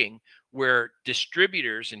banking, where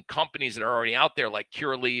distributors and companies that are already out there, like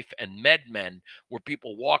Cureleaf and MedMen, where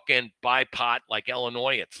people walk in, buy pot, like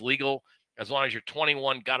Illinois, it's legal as long as you're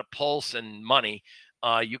 21, got a pulse and money,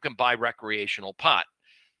 you can buy recreational pot.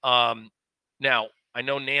 Now, I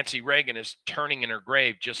know Nancy Reagan is turning in her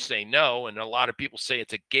grave, just say no. And a lot of people say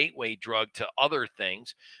it's a gateway drug to other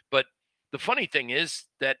things. But the funny thing is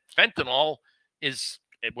that fentanyl is,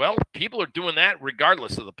 well, people are doing that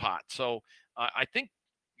regardless of the pot. So I think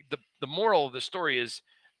the moral of the story is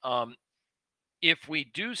um, if we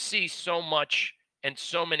do see so much and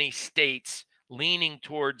so many states leaning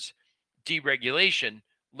towards deregulation,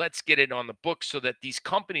 let's get it on the books so that these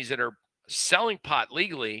companies that are selling pot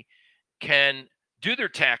legally can do their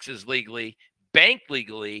taxes legally, bank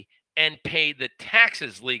legally, and pay the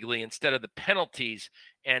taxes legally instead of the penalties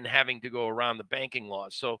and having to go around the banking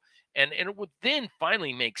laws. So, and it would then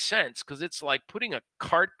finally make sense because it's like putting a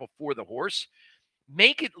cart before the horse.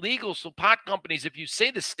 Make it legal so pot companies, if you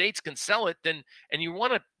say the states can sell it, then and you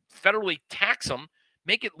want to federally tax them,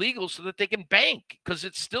 make it legal so that they can bank because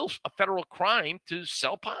it's still a federal crime to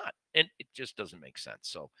sell pot, and it just doesn't make sense.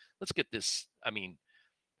 So let's get this. I mean,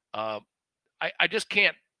 uh, I just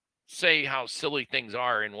can't say how silly things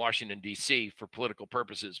are in Washington D.C. for political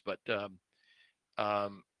purposes, but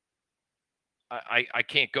um, I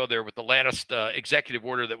can't go there with the latest executive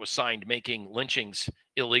order that was signed making lynchings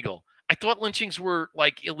illegal. I thought lynchings were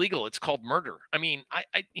like illegal. It's called murder. I mean, I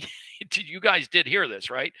you guys did hear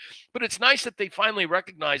this, right? But it's nice that they finally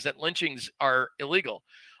recognize that lynchings are illegal.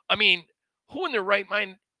 I mean, who in their right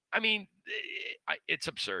mind? I mean, it's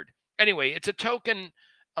absurd. Anyway, it's a token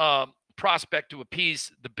prospect to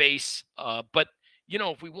appease the base. But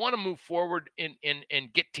if we want to move forward and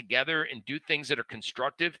get together and do things that are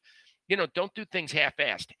constructive, don't do things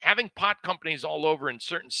half-assed. Having pot companies all over in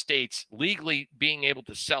certain states legally being able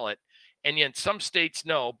to sell it, and yet some states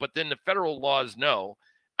no, but then the federal laws no.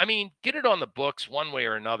 I mean, get it on the books one way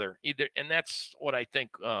or another. Either, and that's what I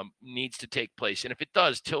think needs to take place. And if it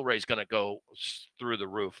does, Tilray's going to go through the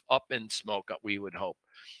roof, up in smoke. We would hope.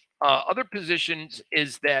 Other positions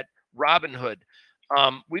is that Robinhood.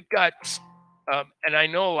 We've got, and I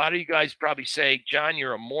know a lot of you guys probably say, John,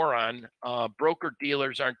 you're a moron. Broker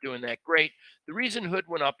dealers aren't doing that great. The reason Hood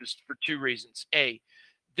went up is for two reasons. A,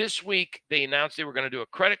 this week they announced they were going to do a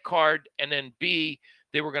credit card, and then B,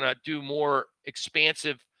 they were going to do more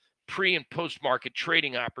expansive pre and post market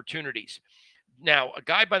trading opportunities. Now, a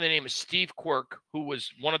guy by the name of Steve Quirk, who was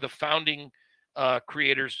one of the founding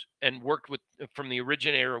creators and worked with from the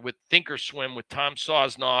originator with Thinkorswim with Tom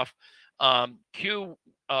Sosnoff, Q.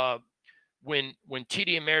 When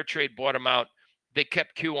TD Ameritrade bought him out, they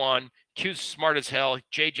kept Q on. Q's smart as hell.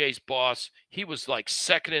 JJ's boss. He was like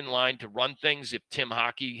second in line to run things if Tim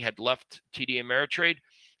Hockey had left TD Ameritrade.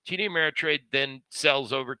 TD Ameritrade then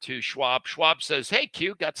sells over to Schwab. Schwab says, hey,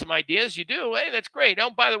 Q, got some ideas? You do? Hey, that's great. Oh,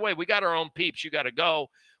 by the way, we got our own peeps. You got to go.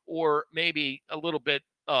 Or maybe a little bit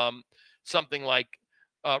something like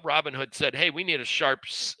Robinhood said, hey, we need a sharp,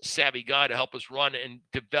 savvy guy to help us run and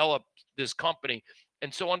develop this company.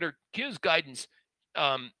 And so under Q's guidance,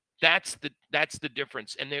 that's the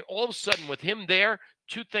difference. And they all of a sudden with him there,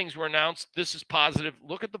 two things were announced. This is positive.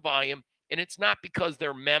 Look at the volume. And it's not because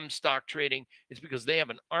they're mem stock trading. It's because they have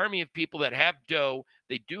an army of people that have dough.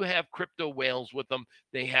 They do have crypto whales with them.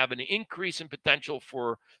 They have an increase in potential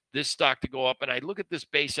for this stock to go up. And I look at this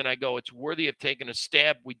base and I go, it's worthy of taking a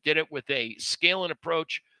stab. We did it with a scaling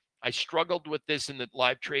approach. I struggled with this in the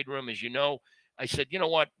live trade room. As you know, I said, you know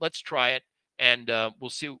what, let's try it. And we'll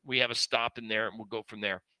see. We have a stop in there and we'll go from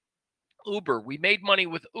there. Uber, we made money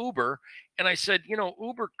with Uber. And I said,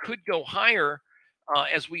 Uber could go higher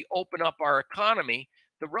as we open up our economy.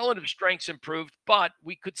 The relative strengths improved, but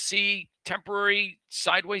we could see temporary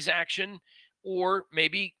sideways action or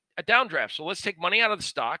maybe a downdraft. So let's take money out of the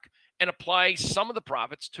stock and apply some of the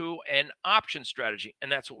profits to an option strategy. And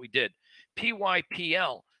that's what we did.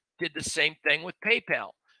 PYPL did the same thing with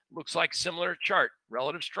PayPal. Looks like similar chart.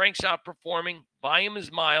 Relative strengths outperforming. Volume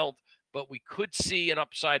is mild, but we could see an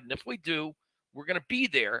upside. And if we do, we're going to be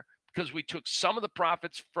there because we took some of the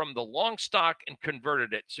profits from the long stock and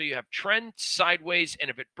converted it. So you have trend sideways, and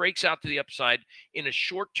if it breaks out to the upside in a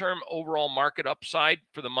short-term overall market upside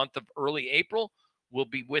for the month of early April, we'll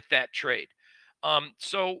be with that trade.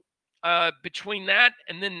 So between that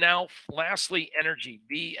and then now, lastly, energy,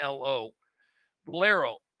 VLO,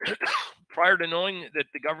 Valero. Prior to knowing that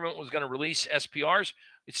the government was going to release SPRs,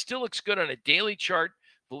 It still looks good on a daily chart.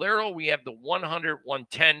 Valero, we have the 100,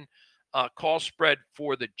 110 call spread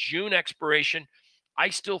for the June expiration. I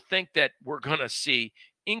still think that we're going to see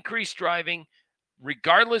increased driving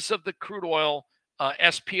regardless of the crude oil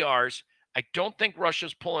SPRs. I don't think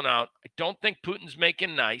Russia's pulling out. I don't think Putin's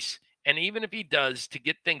making nice. And even if he does, to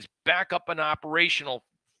get things back up and operational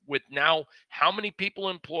with now how many people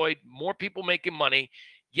employed, more people making money.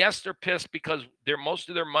 Yes, they're pissed because most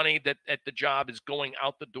of their money that at the job is going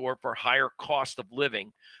out the door for higher cost of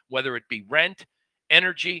living, whether it be rent,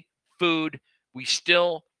 energy, food. We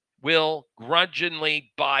still will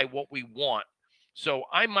grudgingly buy what we want. So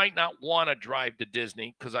I might not want to drive to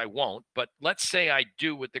Disney because I won't, but let's say I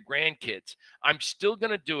do with the grandkids. I'm still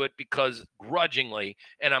going to do it because grudgingly,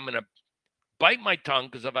 and I'm going to bite my tongue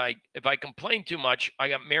because if I complain too much, I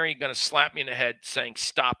got Mary going to slap me in the head saying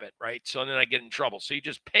stop it, right? So then I get in trouble. So you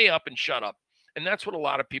just pay up and shut up. And that's what a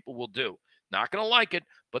lot of people will do. Not going to like it,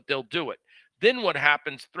 but they'll do it. Then what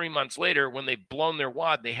happens 3 months later when they've blown their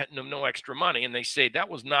wad, they had no extra money, and they say that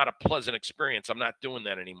was not a pleasant experience. I'm not doing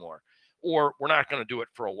that anymore. Or we're not going to do it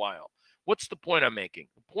for a while. What's the point I'm making?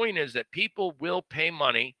 The point is that people will pay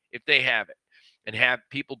money if they have it, and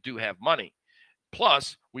people do have money.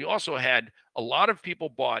 Plus, we also had a lot of people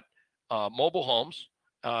bought mobile homes.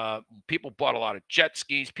 People bought a lot of jet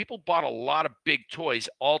skis. People bought a lot of big toys,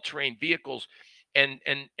 all-terrain vehicles, and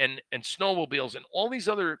snowmobiles, and all these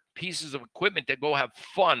other pieces of equipment that go have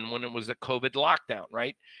fun when it was a COVID lockdown,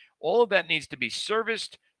 right? All of that needs to be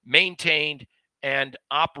serviced, maintained, and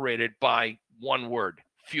operated by one word: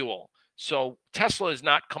 fuel. So Tesla has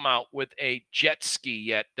not come out with a jet ski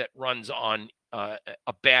yet that runs on a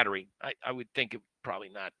battery. I would think it probably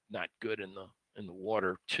not good in the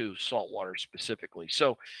water too, salt water specifically.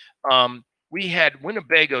 So we had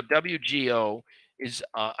Winnebago. WGO is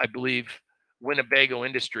I believe Winnebago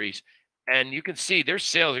Industries, and you can see their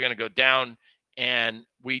sales are going to go down. And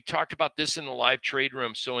we talked about this in the live trade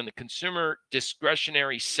room. So in the consumer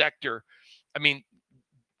discretionary sector, I mean,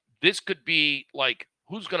 this could be like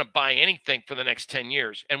who's going to buy anything for the next 10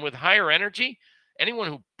 years. And with higher energy, anyone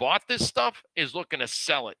who bought this stuff is looking to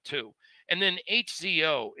sell it too. And then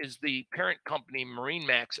HZO is the parent company,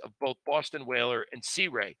 MarineMax, of both Boston Whaler and Sea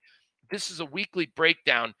Ray. This is a weekly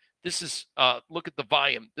breakdown. This is, look at the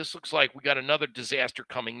volume. This looks like we got another disaster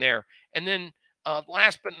coming there. And then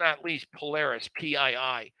last but not least, Polaris,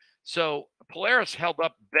 PII. So Polaris held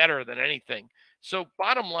up better than anything. So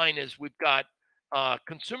bottom line is we've got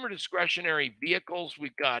consumer discretionary vehicles.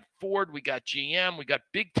 We've got Ford, we got GM, we got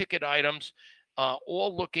big ticket items,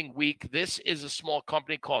 all looking weak. This is a small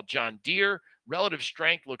company called John Deere. Relative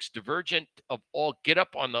strength looks divergent of all get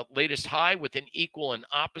up on the latest high with an equal and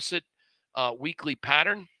opposite weekly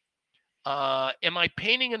pattern. Am I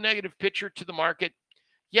painting a negative picture to the market?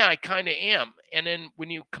 Yeah, I kind of am. And then when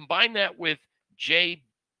you combine that with JB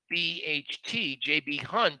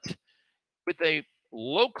Hunt with a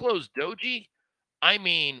low close doji, I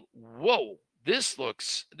mean, whoa, this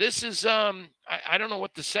is I don't know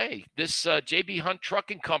what to say. This JB Hunt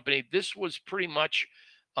Trucking Company, this was pretty much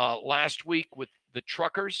last week with the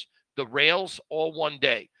truckers, the rails, all one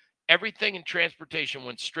day. Everything in transportation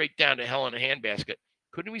went straight down to hell in a handbasket.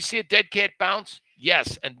 Couldn't we see a dead cat bounce?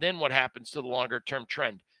 Yes. And then what happens to the longer term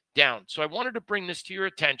trend? Down. So I wanted to bring this to your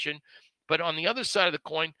attention. But on the other side of the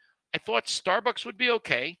coin, I thought Starbucks would be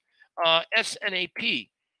okay. SNAP,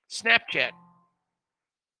 Snapchat,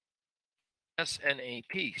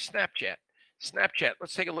 SNAP, Snapchat.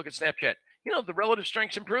 Let's take a look at Snapchat. You know, the relative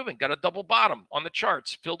strength's improving. Got a double bottom on the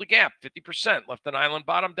charts. Filled a gap, 50%. Left an island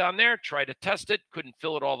bottom down there. Tried to test it. Couldn't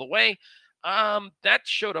fill it all the way. That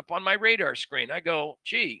showed up on my radar screen. I go,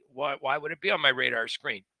 gee, why would it be on my radar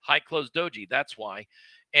screen? High close doji. That's why.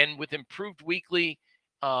 And with improved weekly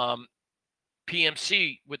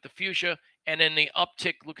PMC with the fuchsia, and then the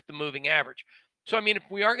uptick, look at the moving average. So, I mean, if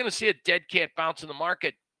we are going to see a dead cat bounce in the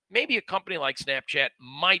market, maybe a company like Snapchat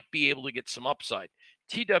might be able to get some upside.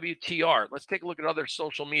 TWTR, let's take a look at other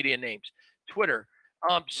social media names. Twitter,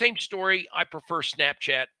 same story. I prefer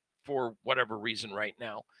Snapchat for whatever reason right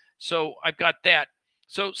now. So I've got that.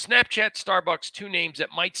 So Snapchat, Starbucks, two names that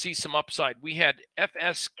might see some upside. We had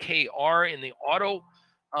FSKR in the auto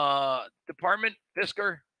department,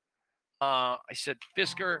 Fisker. I said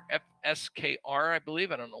Fisker, FSKR, I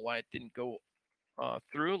believe. I don't know why it didn't go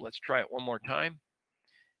through. Let's try it one more time.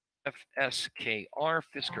 FSKR,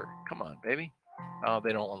 Fisker. Come on, baby. Oh,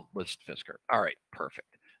 they don't list Fisker. All right,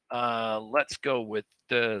 perfect. Let's go with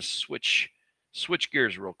the switch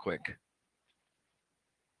gears real quick.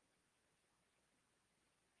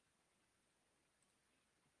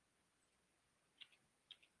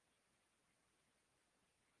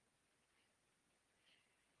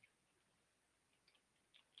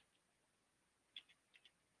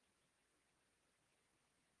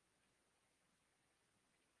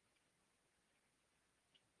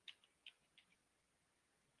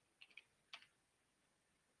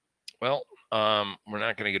 Well, we're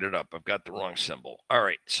not going to get it up. I've got the wrong symbol. All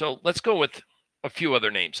right. So let's go with a few other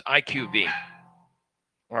names. IQV.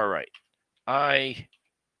 All right. IQV.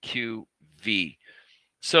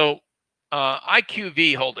 So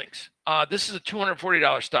IQV Holdings. This is a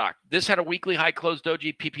 $240 stock. This had a weekly high close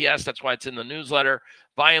doji PPS. That's why it's in the newsletter.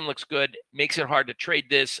 Volume looks good. Makes it hard to trade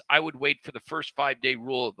this. I would wait for the first 5-day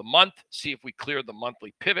rule of the month. See if we clear the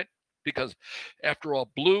monthly pivot, because after all,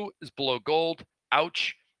 blue is below gold.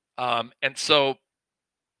 Ouch. And so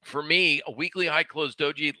for me, a weekly high close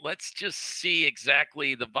doji, let's just see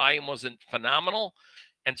exactly. The volume wasn't phenomenal.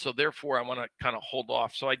 And so therefore I want to kind of hold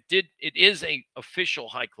off. So it is a official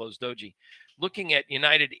high close doji. Looking at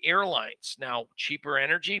United Airlines now, cheaper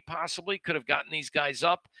energy possibly could have gotten these guys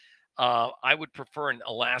up. I would prefer an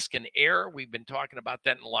Alaskan Air. We've been talking about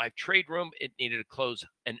that in the live trade room. It needed to close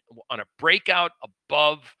on a breakout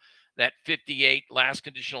above that 58 last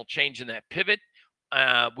conditional change in that pivot.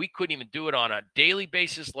 We couldn't even do it on a daily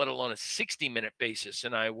basis, let alone a 60-minute basis.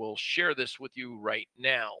 And I will share this with you right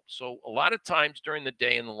now. So a lot of times during the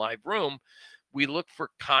day in the live room, we look for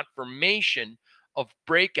confirmation of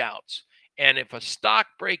breakouts. And if a stock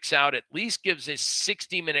breaks out, at least gives a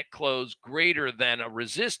 60-minute close greater than a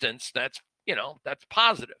resistance, that's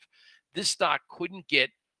positive. This stock couldn't get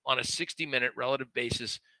on a 60-minute relative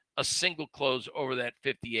basis a single close over that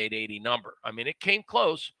 58.80 number. I mean, it came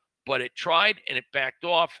close, but it tried and it backed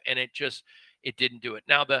off, and it didn't do it.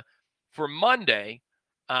 Now for Monday,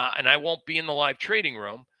 and I won't be in the live trading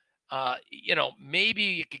room. Maybe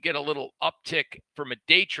you could get a little uptick from a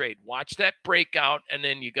day trade. Watch that breakout, and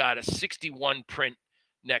then you got a 61 print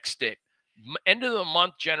next day. End of the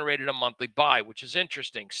month generated a monthly buy, which is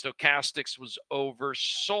interesting. Stochastics was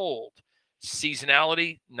oversold.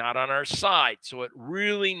 Seasonality not on our side, so it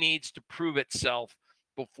really needs to prove itself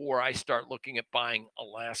before I start looking at buying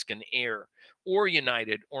Alaskan Air or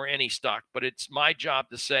United or any stock. But it's my job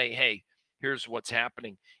to say, hey, here's what's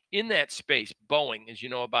happening in that space. Boeing, as you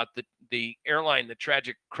know, about the airline, the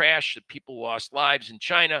tragic crash that people lost lives in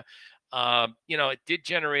China. It did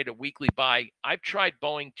generate a weekly buy. I've tried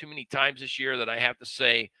Boeing too many times this year that I have to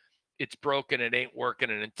say it's broken. It ain't working.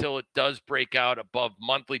 And until it does break out above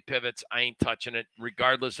monthly pivots, I ain't touching it,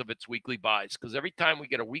 regardless of its weekly buys. Because every time we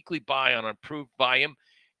get a weekly buy on improved volume,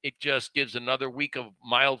 it just gives another week of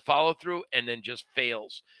mild follow through and then just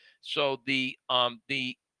fails. So the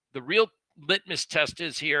real litmus test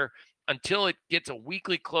is here. Until it gets a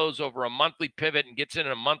weekly close over a monthly pivot and gets in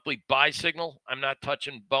a monthly buy signal, I'm not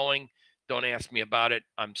touching Boeing. Don't ask me about it.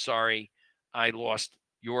 I'm sorry. I lost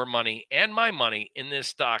your money and my money in this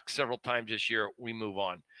stock several times this year. We move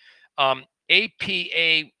on.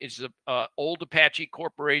 APA is a old Apache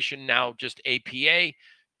Corporation, now just APA.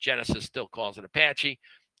 Genesis still calls it Apache.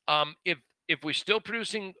 If we're still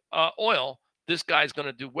producing oil, this guy's going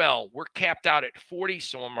to do well. We're capped out at 40,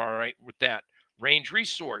 so I'm all right with that. Range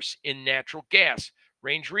Resource in natural gas.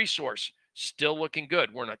 Range Resource still looking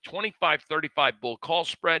good. We're in a 25-35 bull call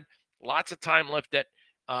spread. Lots of time left at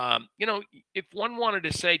if one wanted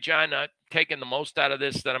to say, John, I'm taking the most out of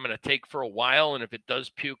this that I'm going to take for a while, and if it does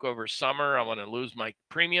puke over summer, I want to lose my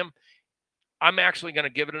premium, I'm actually going to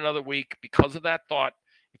give it another week because of that thought.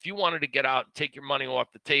 If you wanted to get out and take your money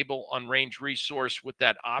off the table on Range Resource with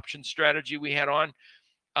that option strategy we had on,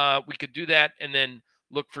 we could do that and then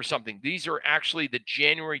look for something. These are actually the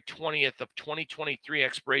January 20th of 2023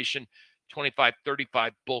 expiration,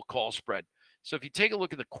 25-35 bull call spread. So if you take a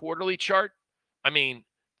look at the quarterly chart, I mean,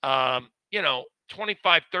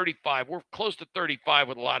 25-35, we're close to 35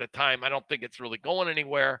 with a lot of time. I don't think it's really going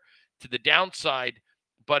anywhere to the downside.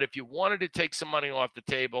 But if you wanted to take some money off the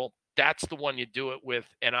table, that's the one you do it with.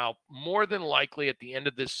 And I'll more than likely at the end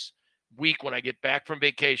of this week when I get back from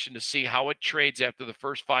vacation to see how it trades after the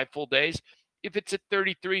first 5 full days. If it's at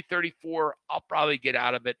 33, 34, I'll probably get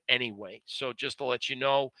out of it anyway. So just to let you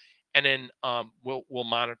know, and then we'll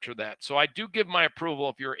monitor that. So I do give my approval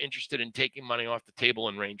if you're interested in taking money off the table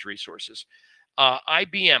in Range Resources.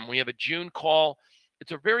 IBM, we have a June call.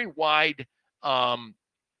 It's a very wide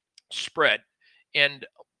spread. And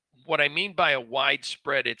what I mean by a wide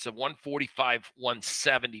spread, it's a 145,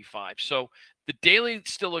 175. So the daily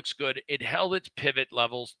still looks good. It held its pivot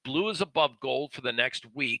levels. Blue is above gold for the next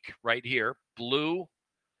week right here. Blue.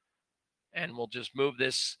 And we'll just move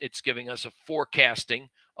this. It's giving us a forecasting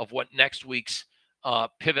of what next week's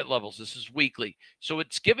pivot levels. This is weekly. So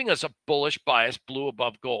it's giving us a bullish bias, blue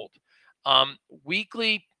above gold.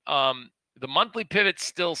 Weekly, the monthly pivot's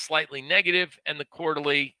still slightly negative, and the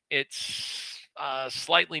quarterly, it's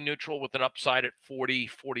slightly neutral with an upside at 40,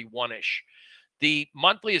 41-ish. The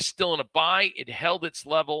monthly is still in a buy. It held its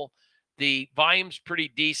level. The volume's pretty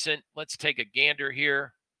decent. Let's take a gander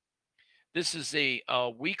here. This is a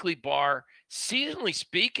weekly bar. Seasonally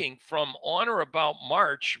speaking, from on or about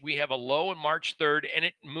March, we have a low in March 3rd, and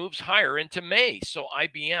it moves higher into May. So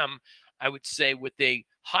IBM, I would say, with a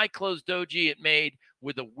high close doji it made,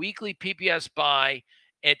 with a weekly PPS buy,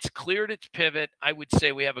 it's cleared its pivot. I would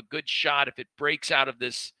say we have a good shot if it breaks out of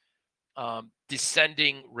this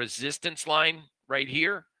descending resistance line right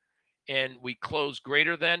here and we close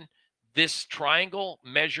greater than, this triangle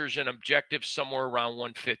measures an objective somewhere around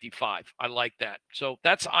 155. I like that. So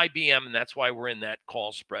that's IBM, and that's why we're in that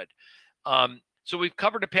call spread. So we've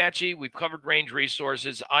covered Apache, we've covered Range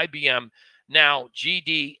Resources, IBM, now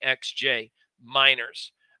GDXJ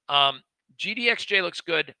miners. GDXJ looks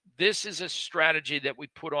good. This is a strategy that we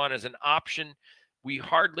put on as an option. We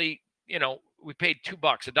hardly, we paid $2,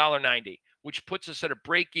 $1.90, which puts us at a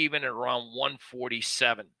break even at around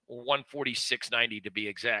 147 or 146.90 to be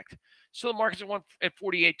exact. So the market's at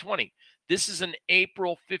 48.20. This is an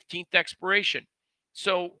April 15th expiration.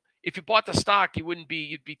 So if you bought the stock, you'd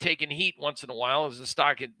be taking heat once in a while as the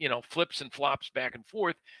stock, flips and flops back and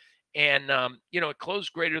forth. And, it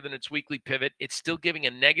closed greater than its weekly pivot. It's still giving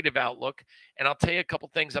a negative outlook. And I'll tell you a couple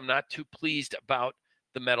things I'm not too pleased about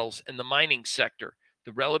the metals and the mining sector.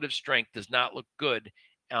 The relative strength does not look good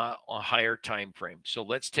on a higher time frame. So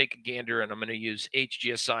let's take a gander, and I'm going to use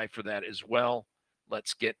HGSI for that as well.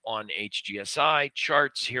 Let's get on HGSI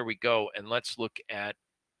charts. Here we go. And let's look at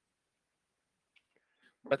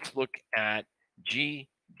GDXJ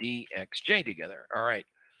together. All right.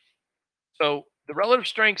 So the relative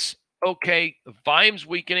strength's okay. The volume's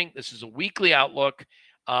weakening. This is a weekly outlook.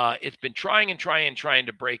 It's been trying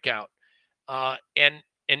to break out. And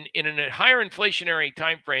in a higher inflationary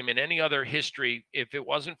time frame in any other history, if it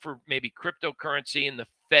wasn't for maybe cryptocurrency and the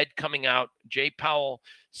Fed coming out, Jay Powell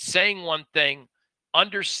saying one thing,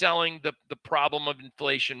 underselling the problem of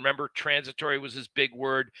inflation. Remember, transitory was his big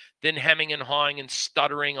word. Then hemming and hawing and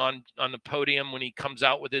stuttering on the podium when he comes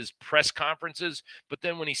out with his press conferences. But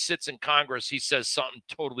then when he sits in Congress, he says something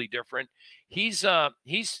totally different. He's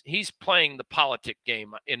playing the politic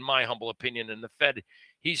game, in my humble opinion. And the Fed,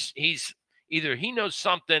 he's either he knows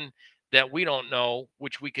something that we don't know,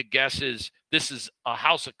 which we could guess is this is a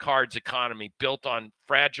house of cards economy built on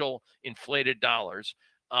fragile, inflated dollars.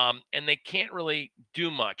 And they can't really do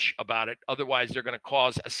much about it. Otherwise, they're going to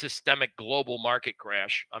cause a systemic global market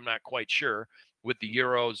crash. I'm not quite sure, with the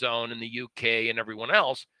Eurozone and the UK and everyone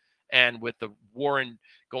else. And with the war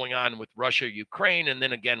going on with Russia, Ukraine, and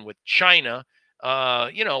then again with China,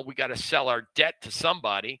 we got to sell our debt to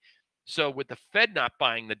somebody. So with the Fed not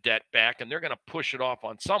buying the debt back, and they're going to push it off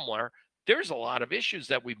on somewhere, there's a lot of issues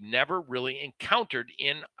that we've never really encountered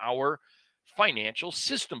in our financial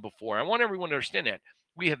system before. I want everyone to understand that.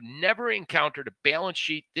 We have never encountered a balance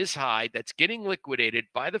sheet this high that's getting liquidated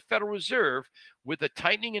by the Federal Reserve with a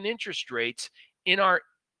tightening in interest rates in our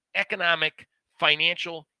economic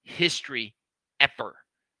financial history ever.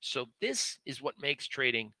 So this is what makes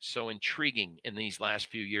trading so intriguing in these last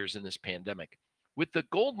few years in this pandemic. With the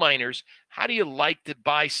gold miners, how do you like to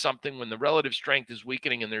buy something when the relative strength is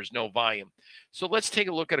weakening and there's no volume? So let's take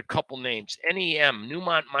a look at a couple names. NEM,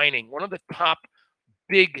 Newmont Mining, one of the top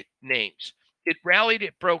big names. It rallied,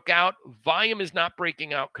 it broke out. Volume is not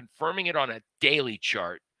breaking out, confirming it on a daily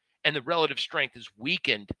chart, and the relative strength is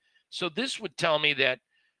weakened. So this would tell me that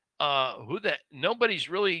nobody's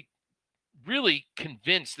really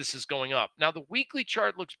convinced this is going up. Now the weekly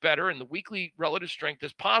chart looks better and the weekly relative strength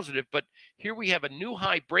is positive, but here we have a new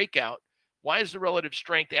high breakout. Why is the relative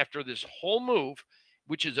strength after this whole move,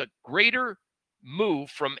 which is a greater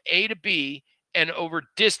move from A to B and over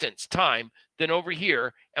distance time than over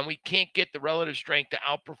here, and we can't get the relative strength to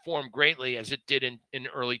outperform greatly as it did in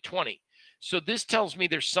early 20? So this tells me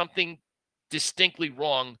there's something distinctly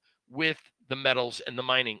wrong with the metals and the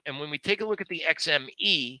mining. And when we take a look at the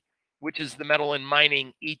XME, which is the metal and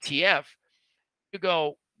mining ETF, you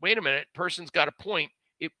go, wait a minute, person's got a point.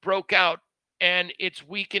 It broke out and it's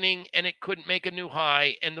weakening and it couldn't make a new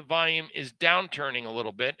high and the volume is downturning a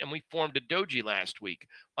little bit. And we formed a doji last week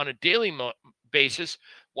on a daily basis.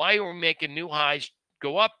 Why are we making new highs?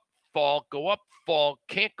 Go up, fall,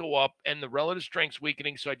 can't go up, and the relative strength's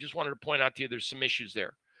weakening. So I just wanted to point out to you there's some issues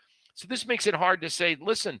there. So this makes it hard to say,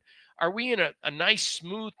 listen, are we in a nice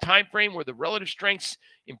smooth time frame where the relative strength's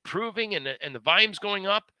improving and the volume's going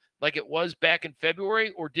up like it was back in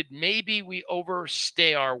February? Or did maybe we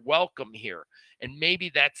overstay our welcome here? And maybe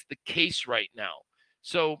that's the case right now.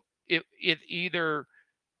 So it either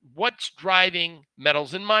what's driving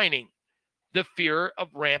metals and mining? The fear of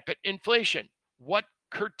rampant inflation. What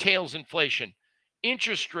curtails inflation?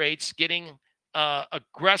 Interest rates getting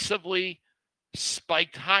aggressively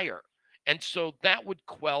spiked higher. And so that would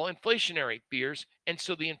quell inflationary fears. And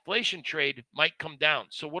so the inflation trade might come down.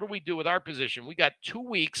 So what do we do with our position? We got 2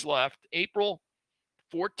 weeks left, April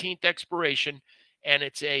 14th expiration. And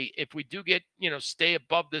it's if we do get, stay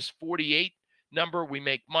above this 48 number, we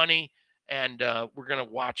make money. And we're going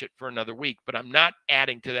to watch it for another week. But I'm not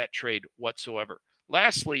adding to that trade whatsoever.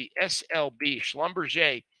 Lastly, SLB,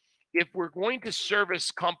 Schlumberger. If we're going to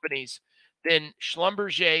service companies, then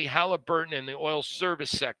Schlumberger, Halliburton, and the oil service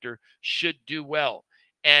sector should do well.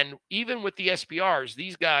 And even with the SPRs,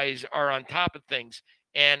 these guys are on top of things.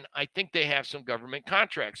 And I think they have some government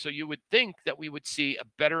contracts. So you would think that we would see a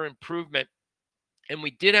better improvement. And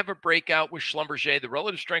we did have a breakout with Schlumberger. The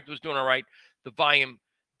relative strength was doing all right. The volume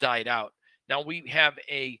died out. Now we have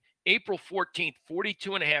a April 14th,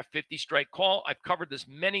 42.5 50 strike call. I've covered this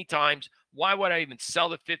many times. Why would I even sell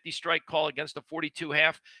the 50 strike call against a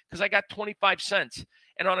 42.5? Because I got 25 cents.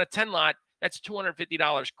 And on a 10 lot, that's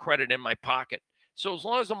 $250 credit in my pocket. So as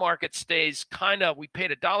long as the market stays we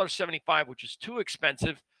paid $1.75, which is too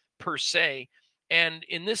expensive per se. And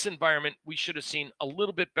in this environment, we should have seen a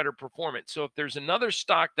little bit better performance. So if there's another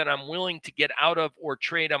stock that I'm willing to get out of or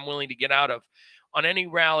trade I'm willing to get out of on any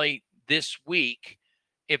rally this week,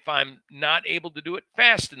 if I'm not able to do it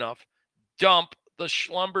fast enough, dump the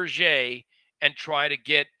Schlumberger and try to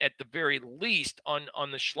get at the very least on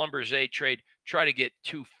the Schlumberger trade, try to get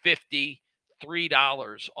 $2.50,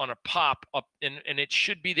 $3 on a pop up. And it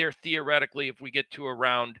should be there theoretically if we get to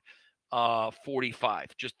around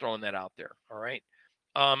 45. Just throwing that out there. All right.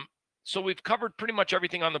 So we've covered pretty much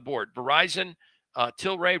everything on the board. Verizon,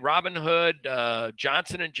 Tilray, Robinhood,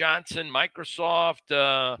 Johnson & Johnson,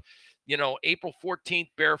 Microsoft, April 14th,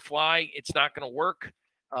 bear fly. It's not going to work.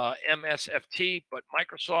 MSFT, but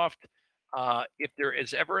Microsoft, if there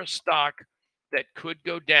is ever a stock that could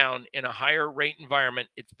go down in a higher rate environment,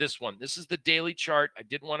 it's this one. This is the daily chart. I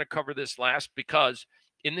did want to cover this last because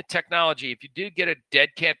in the technology, if you did get a dead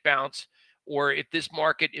cat bounce, or if the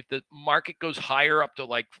market goes higher up to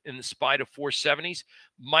like in the SPY to 470s,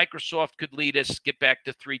 Microsoft could lead us, get back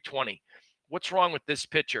to 320. What's wrong with this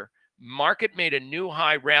picture? Market made a new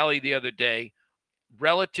high rally the other day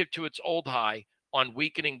relative to its old high on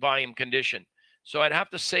weakening volume condition. So I'd have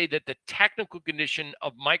to say that the technical condition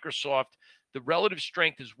of Microsoft, the relative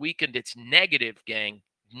strength is weakened. It's negative, gang,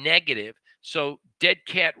 negative. So dead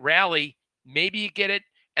cat rally, maybe you get it.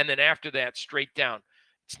 And then after that, straight down.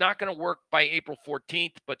 It's not going to work by April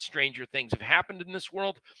 14th, but stranger things have happened in this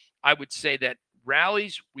world. I would say that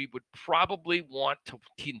rallies, we would probably want to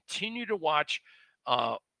continue to watch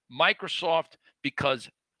Microsoft, because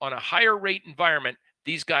on a higher rate environment,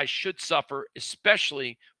 these guys should suffer,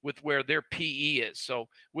 especially with where their PE is. So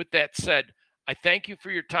with that said, I thank you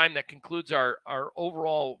for your time. That concludes our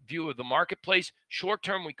overall view of the marketplace. Short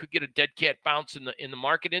term, we could get a dead cat bounce in the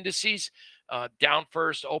market indices, down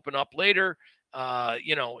first, open up later.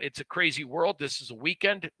 It's a crazy world. This is a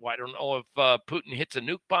weekend. Well, I don't know if Putin hits a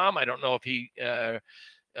nuke bomb. I don't know if he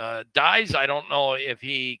dies. I don't know if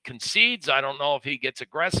he concedes. I don't know if he gets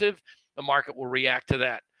aggressive. The market will react to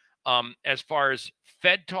that. As far as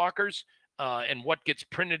Fed talkers and what gets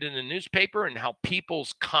printed in the newspaper and how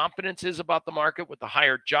people's confidence is about the market with the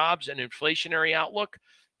higher jobs and inflationary outlook,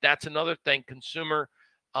 that's another thing. Consumer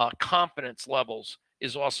confidence levels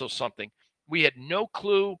is also something. We had no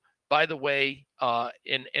clue, by the way,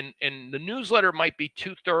 and the newsletter might be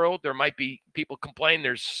too thorough. There might be people complain.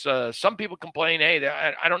 There's some people complain, hey,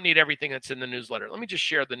 I don't need everything that's in the newsletter. Let me just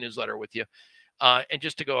share the newsletter with you and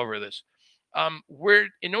just to go over this.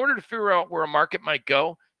 In order to figure out where a market might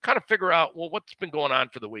go, kind of figure out, well, what's been going on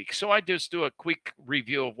for the week. So I just do a quick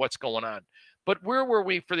review of what's going on. But where were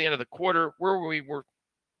we for the end of the quarter? Where we were,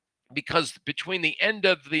 because between the end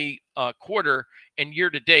of the quarter and year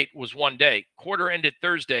to date was one day. Quarter ended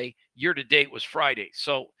Thursday, year to date was Friday.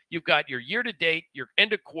 So you've got your year to date, your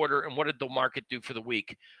end of quarter, and what did the market do for the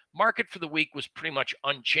week? Market for the week was pretty much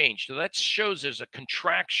unchanged. So that shows there's a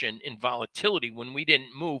contraction in volatility when we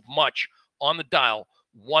didn't move much on the dial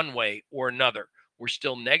one way or another. We're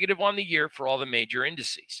still negative on the year for all the major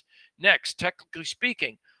indices. Next, technically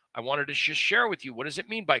speaking, I wanted to just share with you, what does it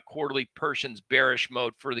mean by quarterly Persian's bearish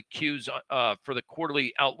mode for the Qs, for the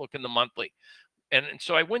quarterly outlook and the monthly? And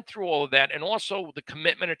so I went through all of that, and also the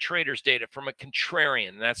commitment of traders data from a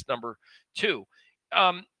contrarian. That's number 2.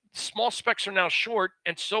 Small specs are now short,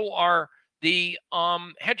 and so are the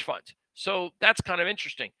hedge funds. So that's kind of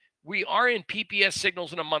interesting. We are in PPS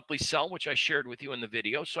signals in a monthly sell, which I shared with you in the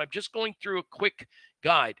video. So I'm just going through a quick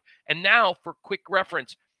guide. And now for quick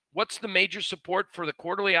reference, What's the major support for the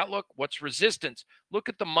quarterly outlook? What's resistance? Look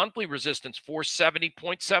at the monthly resistance,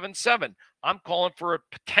 470.77. I'm calling for a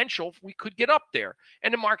potential we could get up there.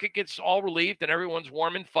 And the market gets all relieved and everyone's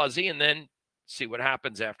warm and fuzzy, and then see what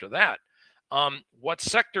happens after that. What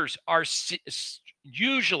sectors are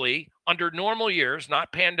usually under normal years,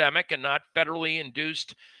 not pandemic and not federally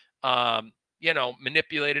induced,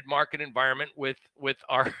 manipulated market environment with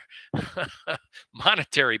our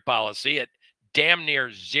monetary policy at damn near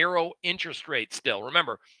zero interest rate still.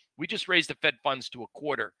 Remember, we just raised the Fed funds to a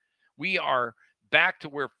quarter. We are back to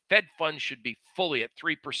where Fed funds should be fully at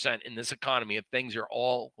 3% in this economy if things are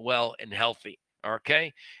all well and healthy.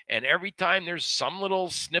 Okay. And every time there's some little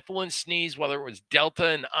sniffle and sneeze, whether it was Delta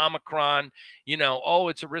and Omicron, oh,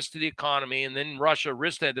 it's a risk to the economy. And then Russia,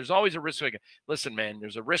 risk that. There's always a risk. Listen, man,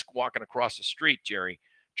 there's a risk walking across the street, Jerry,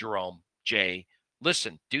 Jerome, Jay.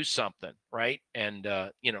 Listen, do something, right? And,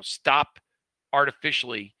 stop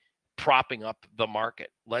artificially propping up the market.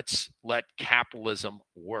 Let's let capitalism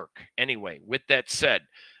work. Anyway, with that said,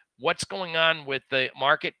 what's going on with the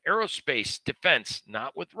market? Aerospace, defense,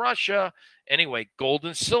 not with Russia. Anyway, gold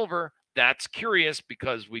and silver, that's curious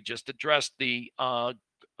because we just addressed the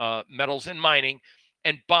metals and mining.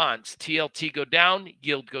 And bonds, TLT go down,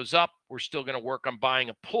 yield goes up. We're still going to work on buying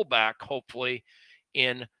a pullback, hopefully,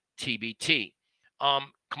 in TBT.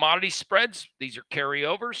 Commodity spreads, these are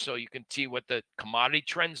carryovers, so you can see what the commodity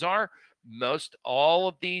trends are. Most all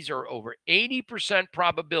of these are over 80%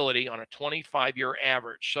 probability on a 25-year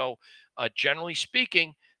average. So generally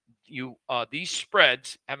speaking, these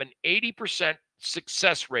spreads have an 80%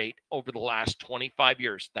 success rate over the last 25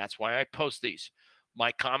 years. That's why I post these.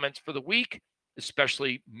 My comments for the week,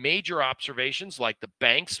 especially major observations like the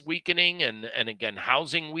banks weakening and again,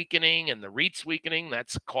 housing weakening and the REITs weakening,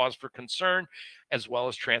 that's cause for concern, as well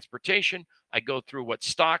as transportation. I go through what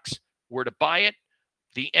stocks, where to buy it,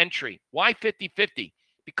 the entry. Why 50-50?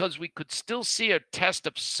 Because we could still see a test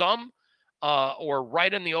of some or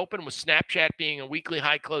right in the open with Snapchat being a weekly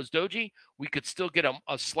high close doji. We could still get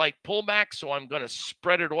a slight pullback. So I'm going to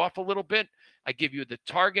spread it off a little bit. I give you the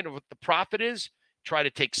target of what the profit is. Try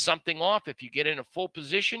to take something off. If you get in a full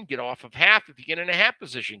position, get off of half. If you get in a half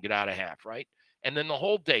position, get out of half, right? And then the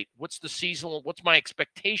hold date. What's the seasonal? What's my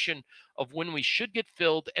expectation of when we should get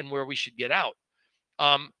filled and where we should get out?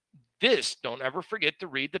 Don't ever forget to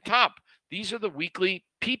read the top. These are the weekly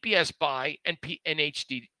PPS buy and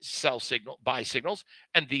NHD sell signal buy signals,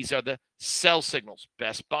 and these are the sell signals.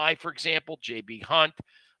 Best Buy, for example, JB Hunt,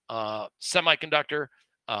 Semiconductor,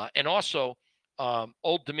 and also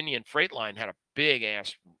Old Dominion Freight Line had a big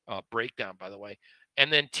ass breakdown, by the way.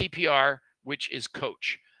 And then TPR, which is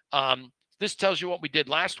Coach. This tells you what we did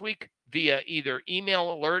last week via either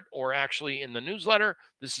email alert or actually in the newsletter.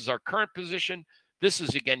 This is our current position. This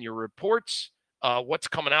is, again, your reports, what's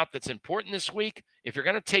coming out that's important this week. If you're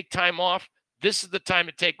going to take time off, this is the time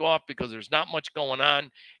to take off because there's not much going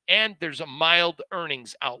on. And there's a mild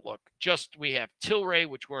earnings outlook. We have Tilray,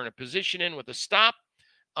 which we're in a position in with a stop.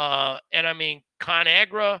 And I mean,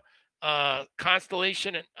 ConAgra,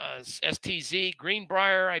 Constellation, STZ,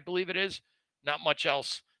 Greenbrier, I believe it is. Not much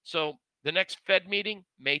else. So the next Fed meeting,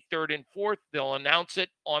 May 3rd and 4th, they'll announce it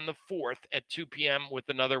on the 4th at 2 p.m. with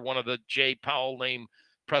another one of the Jay Powell lame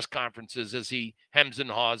press conferences as he hems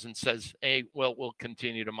and haws and says, hey, well, we'll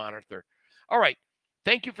continue to monitor. All right.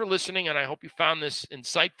 Thank you for listening, and I hope you found this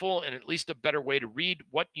insightful and at least a better way to read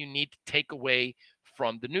what you need to take away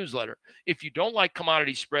from the newsletter. If you don't like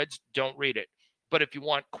commodity spreads, don't read it. But if you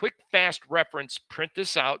want quick, fast reference, print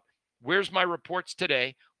this out. Where's my reports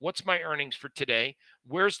today? What's my earnings for today?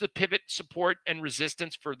 Where's the pivot, support, and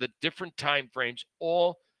resistance for the different time frames?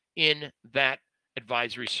 All in that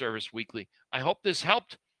advisory service weekly. I hope this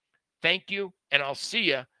helped. Thank you, and I'll see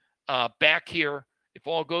you back here if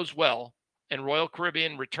all goes well and Royal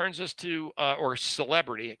Caribbean returns us to, or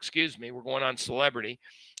Celebrity, excuse me, we're going on Celebrity.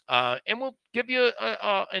 And we'll give you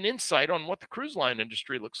an insight on what the cruise line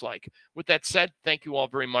industry looks like. With that said, thank you all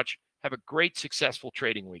very much. Have a great, successful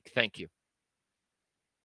trading week. Thank you.